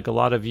musician like a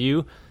lot of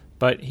you,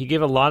 but he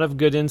gave a lot of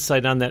good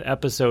insight on that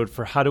episode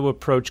for how to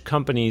approach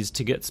companies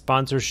to get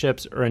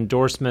sponsorships or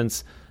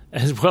endorsements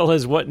as well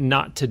as what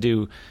not to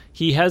do.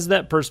 He has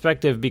that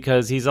perspective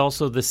because he's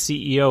also the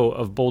CEO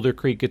of Boulder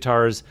Creek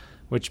Guitars,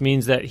 which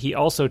means that he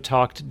also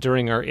talked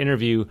during our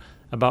interview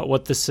about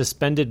what the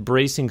suspended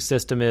bracing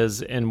system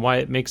is and why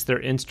it makes their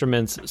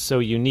instruments so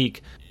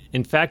unique.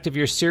 In fact, if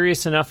you're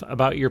serious enough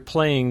about your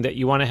playing that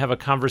you want to have a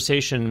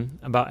conversation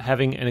about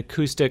having an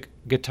acoustic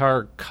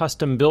guitar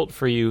custom built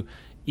for you,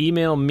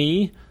 email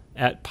me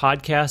at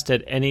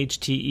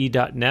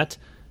podcast@nhte.net,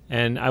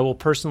 and I will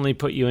personally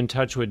put you in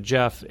touch with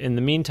Jeff. In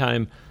the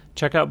meantime,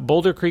 check out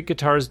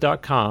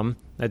bouldercreekguitars.com.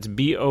 That's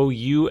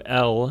BOULDER,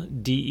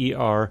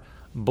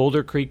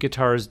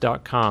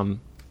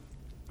 bouldercreekguitars.com.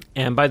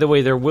 And by the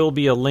way, there will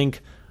be a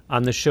link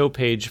on the show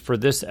page for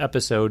this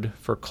episode,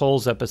 for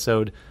Cole's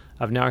episode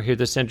of Now Hear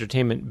This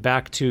Entertainment,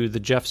 back to the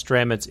Jeff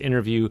Stramitz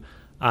interview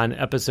on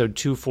episode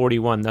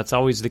 241. That's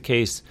always the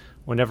case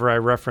whenever I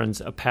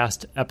reference a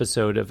past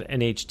episode of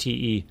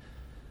NHTE.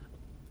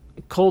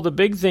 Cole, the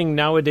big thing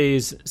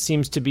nowadays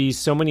seems to be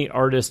so many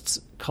artists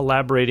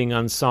collaborating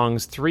on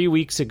songs. 3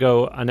 weeks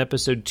ago on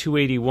episode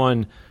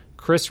 281,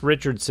 Chris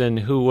Richardson,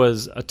 who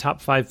was a top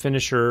 5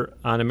 finisher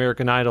on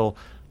American Idol,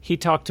 he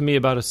talked to me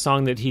about a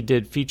song that he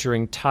did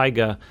featuring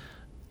Tyga.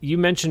 You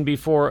mentioned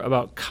before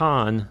about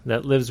Khan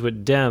that lives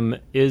with Dem.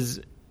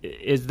 Is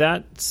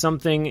that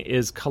something,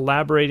 is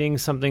collaborating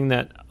something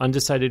that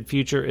Undecided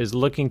Future is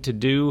looking to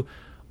do,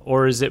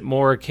 or is it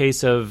more a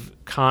case of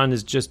Khan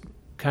is just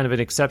kind of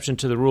an exception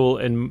to the rule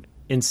and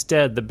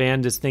instead the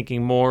band is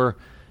thinking more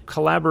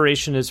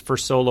collaboration is for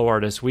solo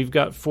artists? We've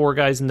got 4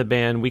 guys in the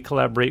band, we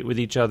collaborate with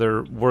each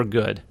other, we're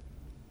good.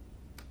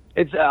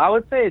 I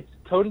would say it's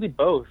totally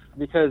both,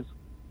 because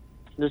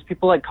there's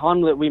people like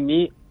Khan that we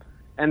meet,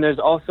 and there's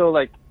also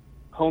like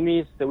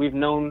homies that we've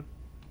known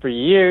for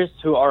years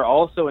who are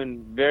also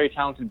in very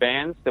talented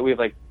bands that we've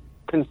like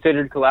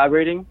considered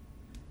collaborating.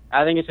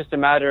 I think it's just a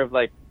matter of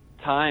like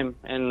time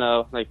and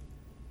like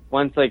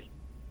once like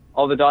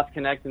all the dots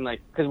connect, and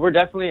like, because we're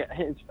definitely,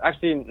 it's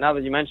actually, now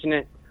that you mention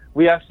it,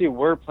 we actually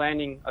were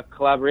planning a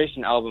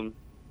collaboration album.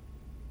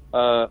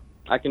 I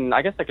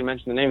guess I can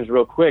mention the names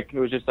real quick. It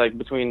was just like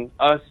between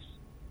us,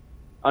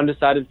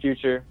 Undecided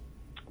Future,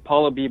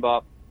 Paula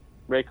Bebop,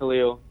 Ray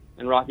Khalil,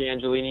 and Rocky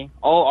Angelini,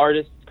 all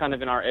artists kind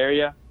of in our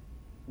area.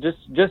 Just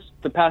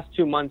the past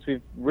 2 months,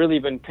 we've really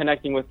been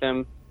connecting with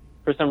them.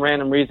 For some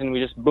random reason, we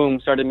just, boom,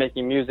 started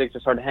making music,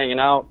 just started hanging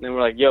out, and then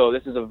we're like, yo,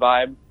 this is a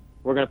vibe.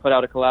 We're going to put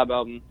out a collab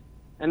album.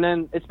 And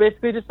then it's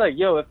basically just like,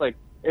 yo, if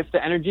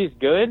the energy is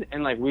good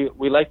and like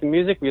we like the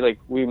music, we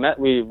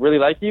really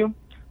like you,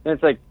 then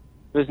it's like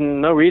there's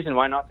no reason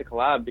why not to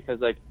collab, because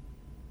like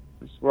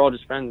we're all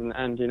just friends in the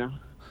end, you know.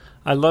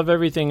 I love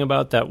everything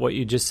about that, what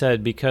you just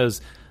said,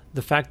 because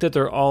the fact that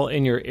they're all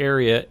in your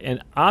area,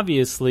 and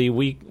obviously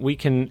we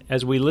can,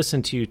 as we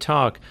listen to you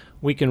talk,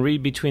 we can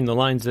read between the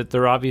lines that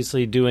they're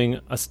obviously doing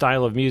a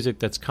style of music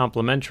that's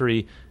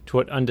complementary to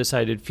what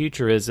Undecided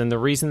Future is. And the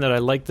reason that I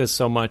like this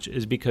so much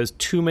is because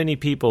too many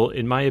people,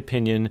 in my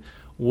opinion,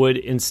 would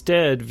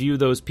instead view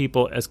those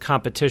people as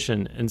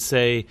competition and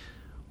say,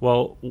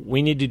 well,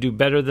 we need to do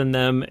better than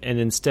them. And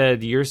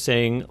instead you're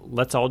saying,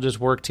 let's all just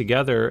work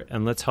together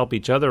and let's help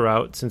each other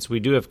out, since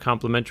we do have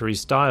complementary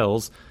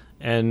styles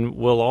and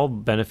we'll all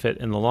benefit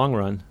in the long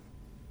run.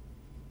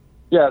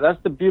 Yeah,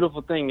 that's the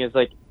beautiful thing, is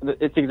like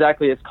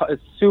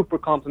it's super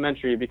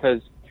complementary,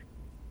 because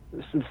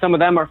some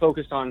of them are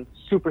focused on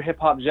super hip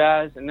hop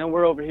jazz, and then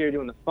we're over here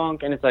doing the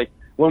funk, and it's like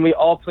when we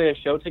all play a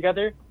show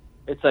together,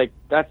 it's like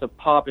that's a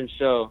poppin'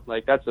 show.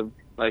 Like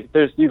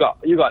you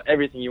got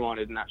everything you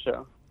wanted in that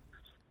show.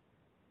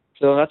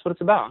 So that's what it's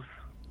about.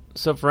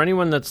 So for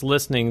anyone that's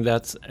listening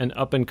that's an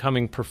up and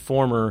coming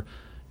performer,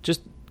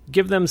 just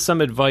give them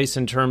some advice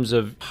in terms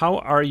of how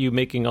are you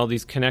making all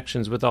these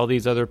connections with all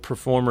these other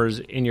performers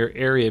in your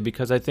area?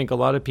 Because I think a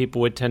lot of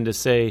people would tend to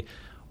say,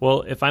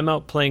 well, if I'm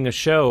out playing a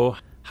show,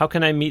 how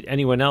can I meet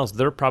anyone else?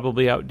 They're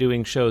probably out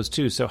doing shows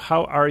too. So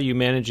how are you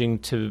managing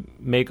to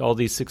make all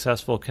these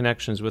successful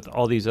connections with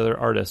all these other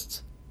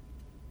artists?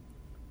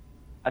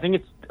 I think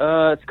it's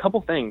a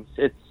couple things.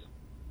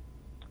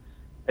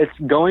 It's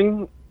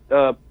going,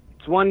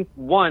 it's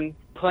one,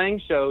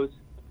 playing shows.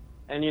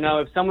 And, you know,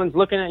 if someone's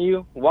looking at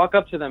you, walk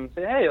up to them and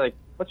say, hey, like,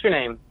 what's your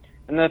name?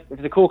 And if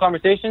it's a cool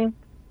conversation,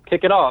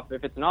 kick it off.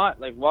 If it's not,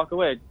 like, walk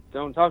away.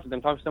 Don't talk to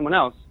them. Talk to someone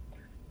else.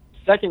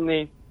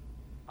 Secondly,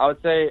 I would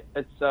say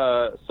it's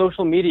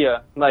social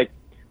media. Like,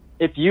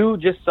 if you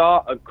just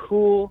saw a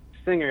cool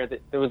singer that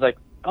was like,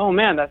 oh,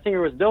 man, that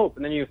singer was dope.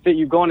 And then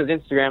you go on his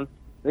Instagram,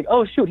 like,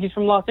 oh, shoot, he's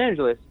from Los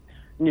Angeles.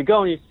 And you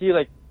go and you see,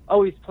 like,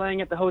 oh, he's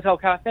playing at the Hotel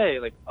Cafe.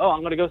 Like, oh,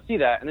 I'm going to go see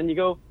that. And then you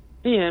go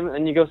see him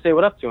and you go say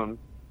what up to him.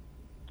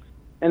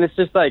 And it's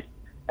just like,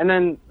 and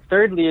then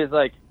thirdly is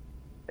like,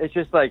 it's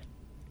just like,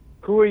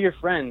 who are your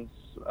friends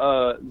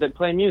that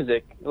play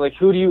music? Like,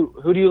 who do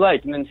you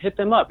like? And then hit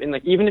them up. And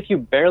like, even if you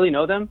barely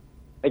know them,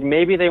 like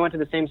maybe they went to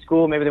the same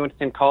school, maybe they went to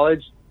the same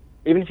college.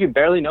 Even if you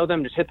barely know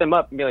them, just hit them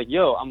up and be like,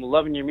 yo, I'm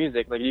loving your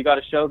music. Like, you got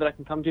a show that I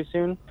can come to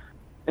soon?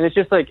 And it's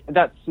just like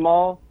that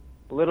small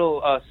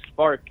little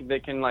spark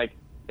that can like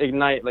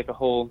ignite like a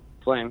whole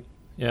flame.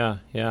 Yeah,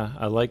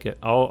 I like it.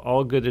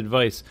 All good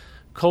advice.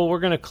 Cole, we're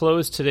going to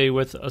close today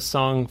with a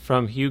song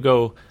from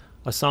Hugo,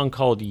 a song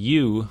called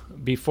You.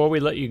 Before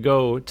we let you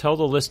go, tell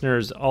the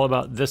listeners all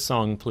about this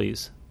song,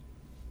 please.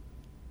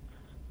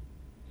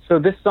 So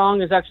this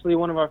song is actually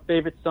one of our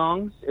favorite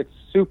songs. It's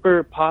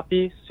super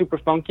poppy, super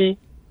funky.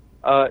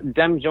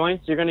 Dem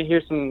Jointz, you're going to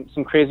hear some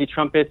crazy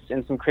trumpets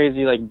and some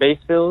crazy like bass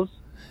fills.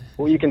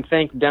 Well, you can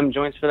thank Dem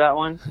Jointz for that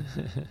one.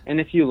 And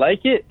if you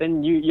like it,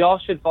 then y'all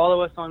should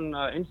follow us on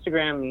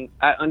Instagram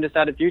at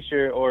Undecided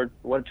Future or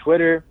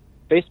Twitter,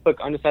 Facebook,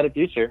 Undecided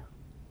Future.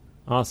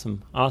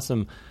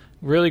 Awesome.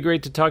 Really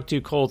great to talk to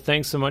you, Cole.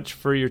 Thanks so much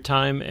for your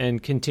time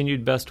and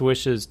continued best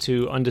wishes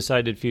to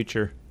Undecided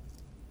Future.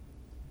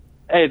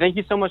 Hey, thank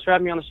you so much for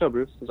having me on the show,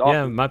 Bruce. It was awesome.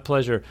 Yeah, my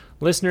pleasure.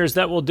 Listeners,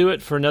 that will do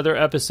it for another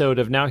episode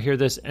of Now Hear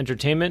This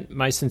Entertainment.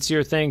 My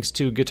sincere thanks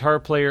to guitar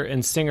player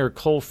and singer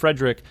Cole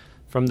Fredrick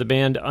from the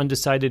band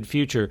Undecided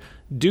Future.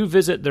 Do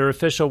visit their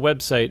official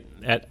website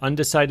at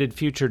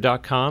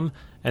undecidedfuture.com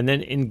and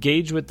then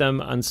engage with them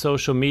on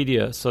social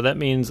media. So that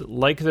means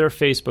like their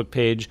Facebook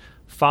page,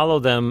 follow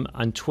them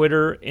on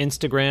Twitter,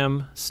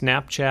 Instagram,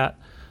 Snapchat,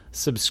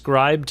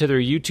 subscribe to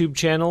their YouTube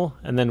channel,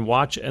 and then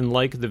watch and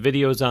like the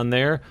videos on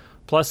there.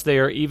 Plus, they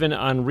are even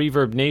on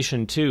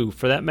ReverbNation, too.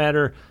 For that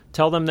matter,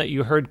 tell them that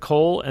you heard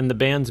Cole and the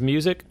band's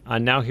music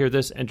on Now Hear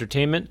This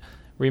Entertainment.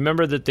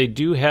 Remember that they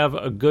do have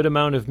a good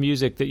amount of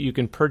music that you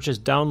can purchase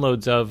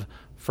downloads of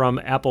from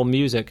Apple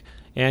Music.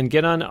 And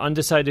get on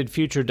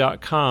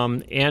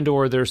undecidedfuture.com and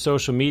or their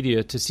social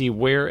media to see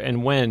where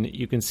and when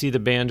you can see the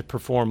band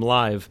perform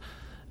live.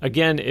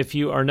 Again, if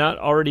you are not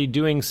already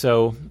doing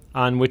so,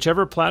 on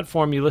whichever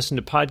platform you listen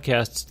to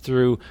podcasts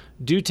through,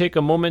 do take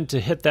a moment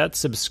to hit that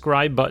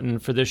subscribe button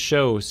for this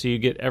show so you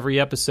get every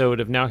episode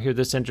of Now Hear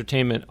This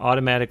Entertainment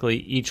automatically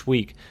each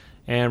week.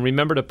 And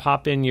remember to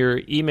pop in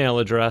your email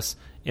address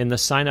in the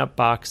sign-up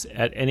box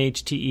at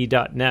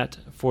nhte.net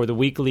for the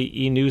weekly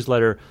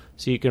e-newsletter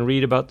so you can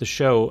read about the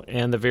show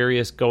and the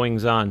various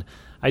goings-on.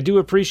 I do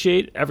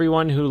appreciate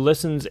everyone who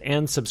listens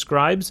and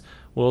subscribes.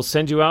 We'll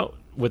send you out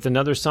with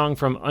another song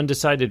from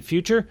Undecided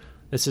Future.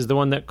 This is the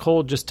one that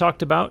Cole just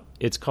talked about.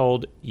 It's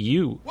called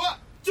You. 1,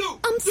 2,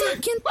 I'm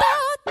thinking about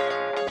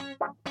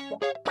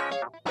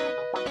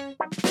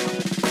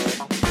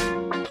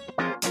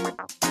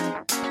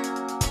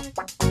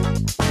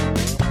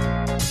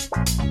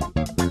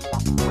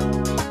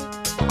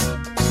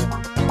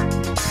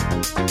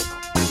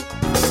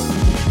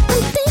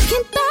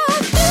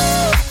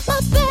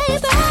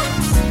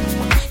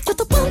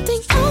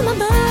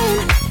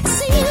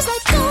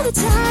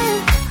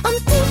time. I'm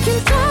thinking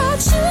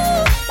about you,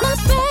 my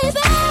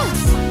baby.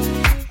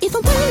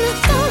 Even when I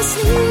fall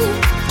asleep,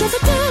 you're the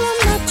girl of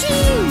my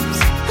dreams.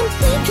 I'm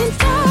thinking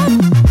about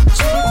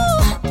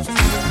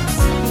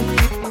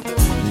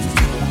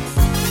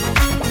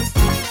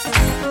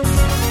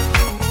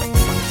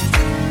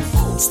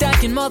you.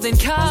 Stacking more than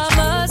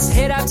commas,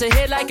 head out to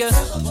head like a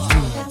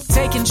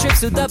taking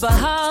trips to the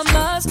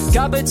Bahamas.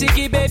 Got a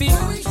ticket, baby,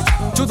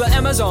 to the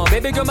Amazon.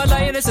 Baby girl, my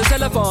lion is a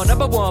telephone.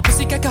 Number one,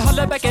 pussy cat can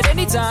holler back at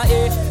any time,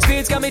 yeah.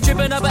 Speeds got me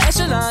tripping up an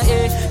echelon,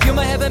 yeah. You're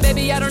my heaven,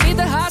 baby, I don't need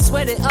the hot.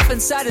 Sweat it up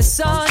inside the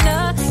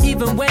sauna.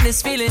 Even when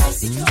it's feeling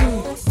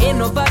ain't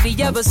nobody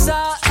ever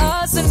saw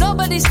us. And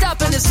nobody's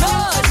stopping us,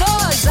 Lord.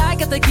 I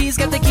got the keys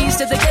to the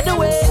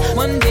getaway.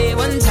 One day,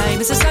 one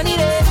time, it's a sunny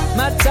day.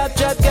 My top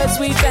drop cause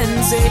we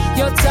fancy.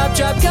 Your top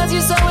drop cause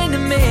you're so into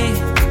me.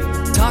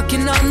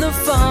 Talking on the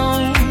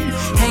phone,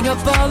 hang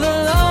up all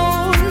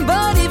alone,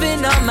 but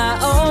even on my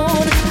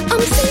own, I'm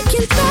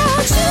thinking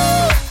about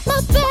you, my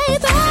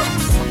baby.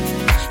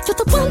 You're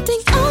the one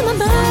thing on my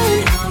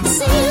mind.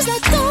 Seems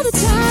like all the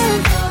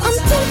time. I'm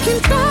thinking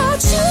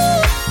about you,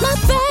 my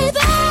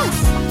baby.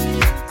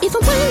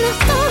 Even when I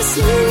fall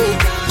asleep,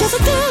 you're the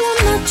girl of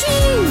my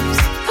dreams.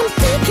 I'm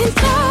thinking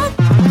about you.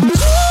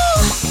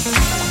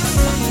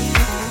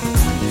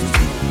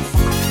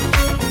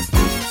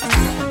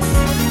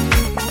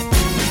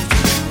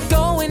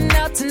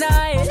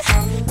 Tonight,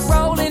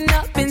 rolling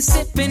up and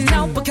sipping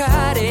on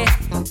Bacardi.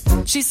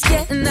 She's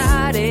getting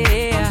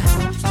naughty,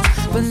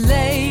 but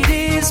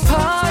ladies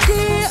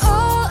party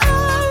all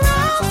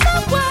around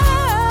the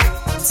world.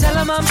 Tell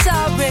them I'm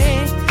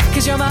sorry,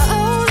 cause you're my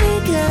only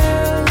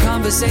girl.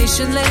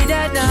 Conversation late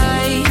at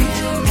night,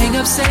 hang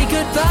up, say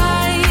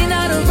goodbye.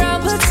 Not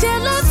around, but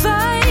still I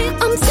fight.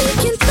 I'm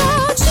thinking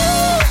about you,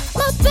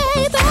 my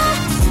baby.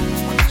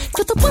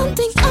 You're the one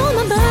thing on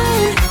my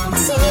mind.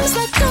 Seems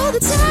like all the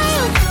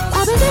time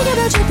I've been thinking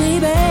about you,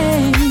 baby.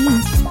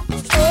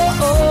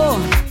 Oh,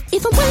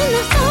 even when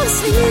I fall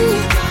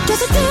asleep, you're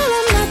the girl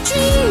of my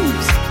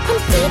dreams. I'm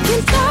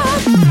thinking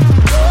about you.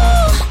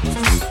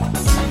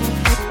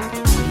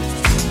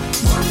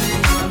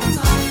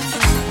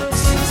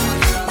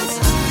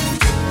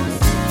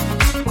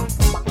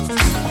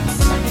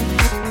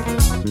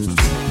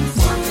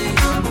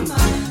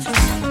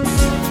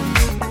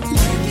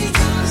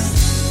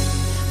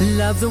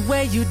 Love the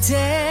way you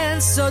dance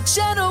dance, so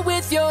gentle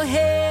with your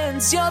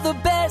hands. You're the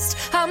best,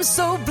 I'm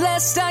so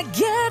blessed I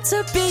get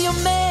to be your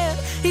man.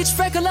 Each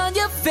freckle on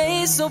your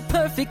face so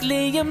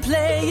perfectly in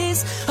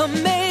place.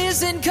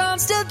 Amazing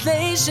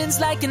constellations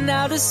like in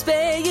outer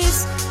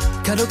space.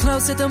 Cuddle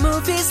close at the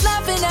movies,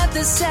 laughing at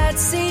the sad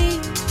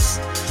scenes.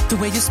 The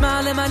way you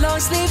smile in my long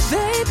sleeve,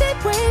 baby,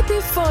 wait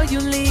before you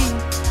leave.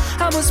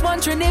 I was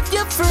wondering if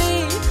you're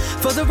free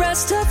for the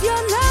rest of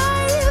your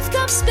life.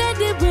 Come spend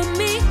it with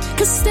me,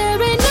 'cause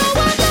there ain't no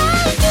one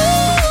like you,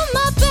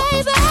 my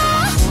baby.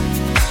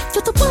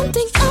 You're the one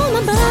thing on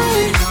my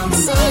mind.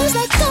 It seems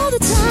like all the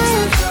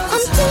time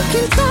I'm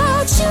thinking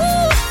about you,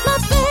 my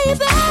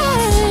baby.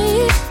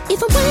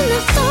 Even when I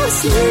fall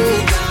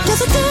asleep, you're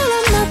the girl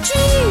of my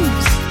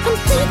dreams. I'm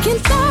thinking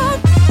about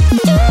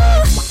you.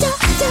 Da,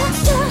 da,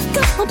 da,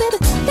 go on, baby.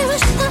 There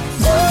is no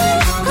you.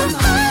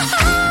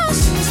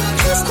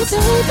 Trust me,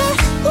 baby.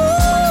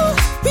 Ooh,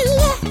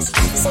 relax,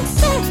 sit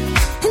back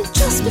and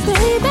trust me,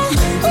 baby.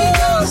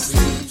 Ooh,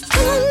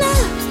 come on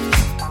now.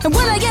 And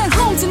when I get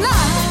home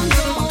tonight, I'm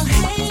gonna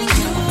hang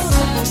you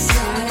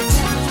upside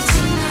down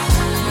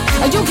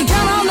tonight. And you can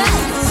count on that.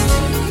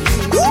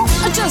 Ooh,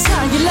 just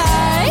how you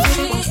like.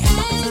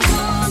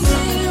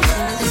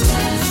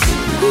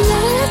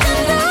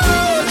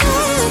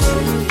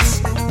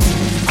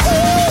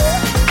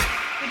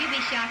 Would you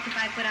be shocked if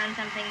I put on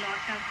something more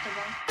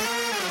comfortable?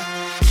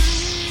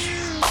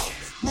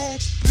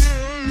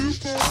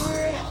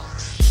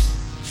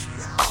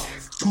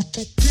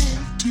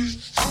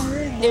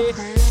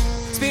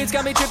 Speeds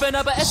got me tripping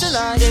up an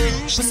echelon, yeah.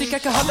 Pussy I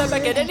can holler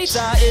back at any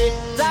time,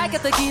 yeah. I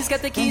got the keys to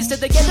the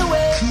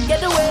getaway,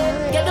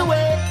 getaway,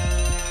 getaway.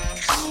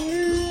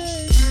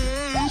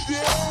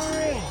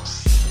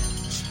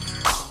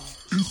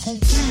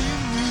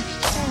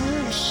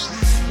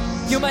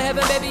 You my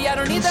heaven, baby, I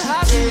don't need the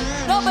hot,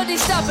 yeah.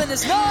 Nobody's stopping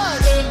this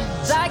one,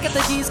 yeah. I got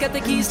the keys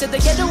to the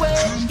getaway,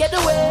 getaway.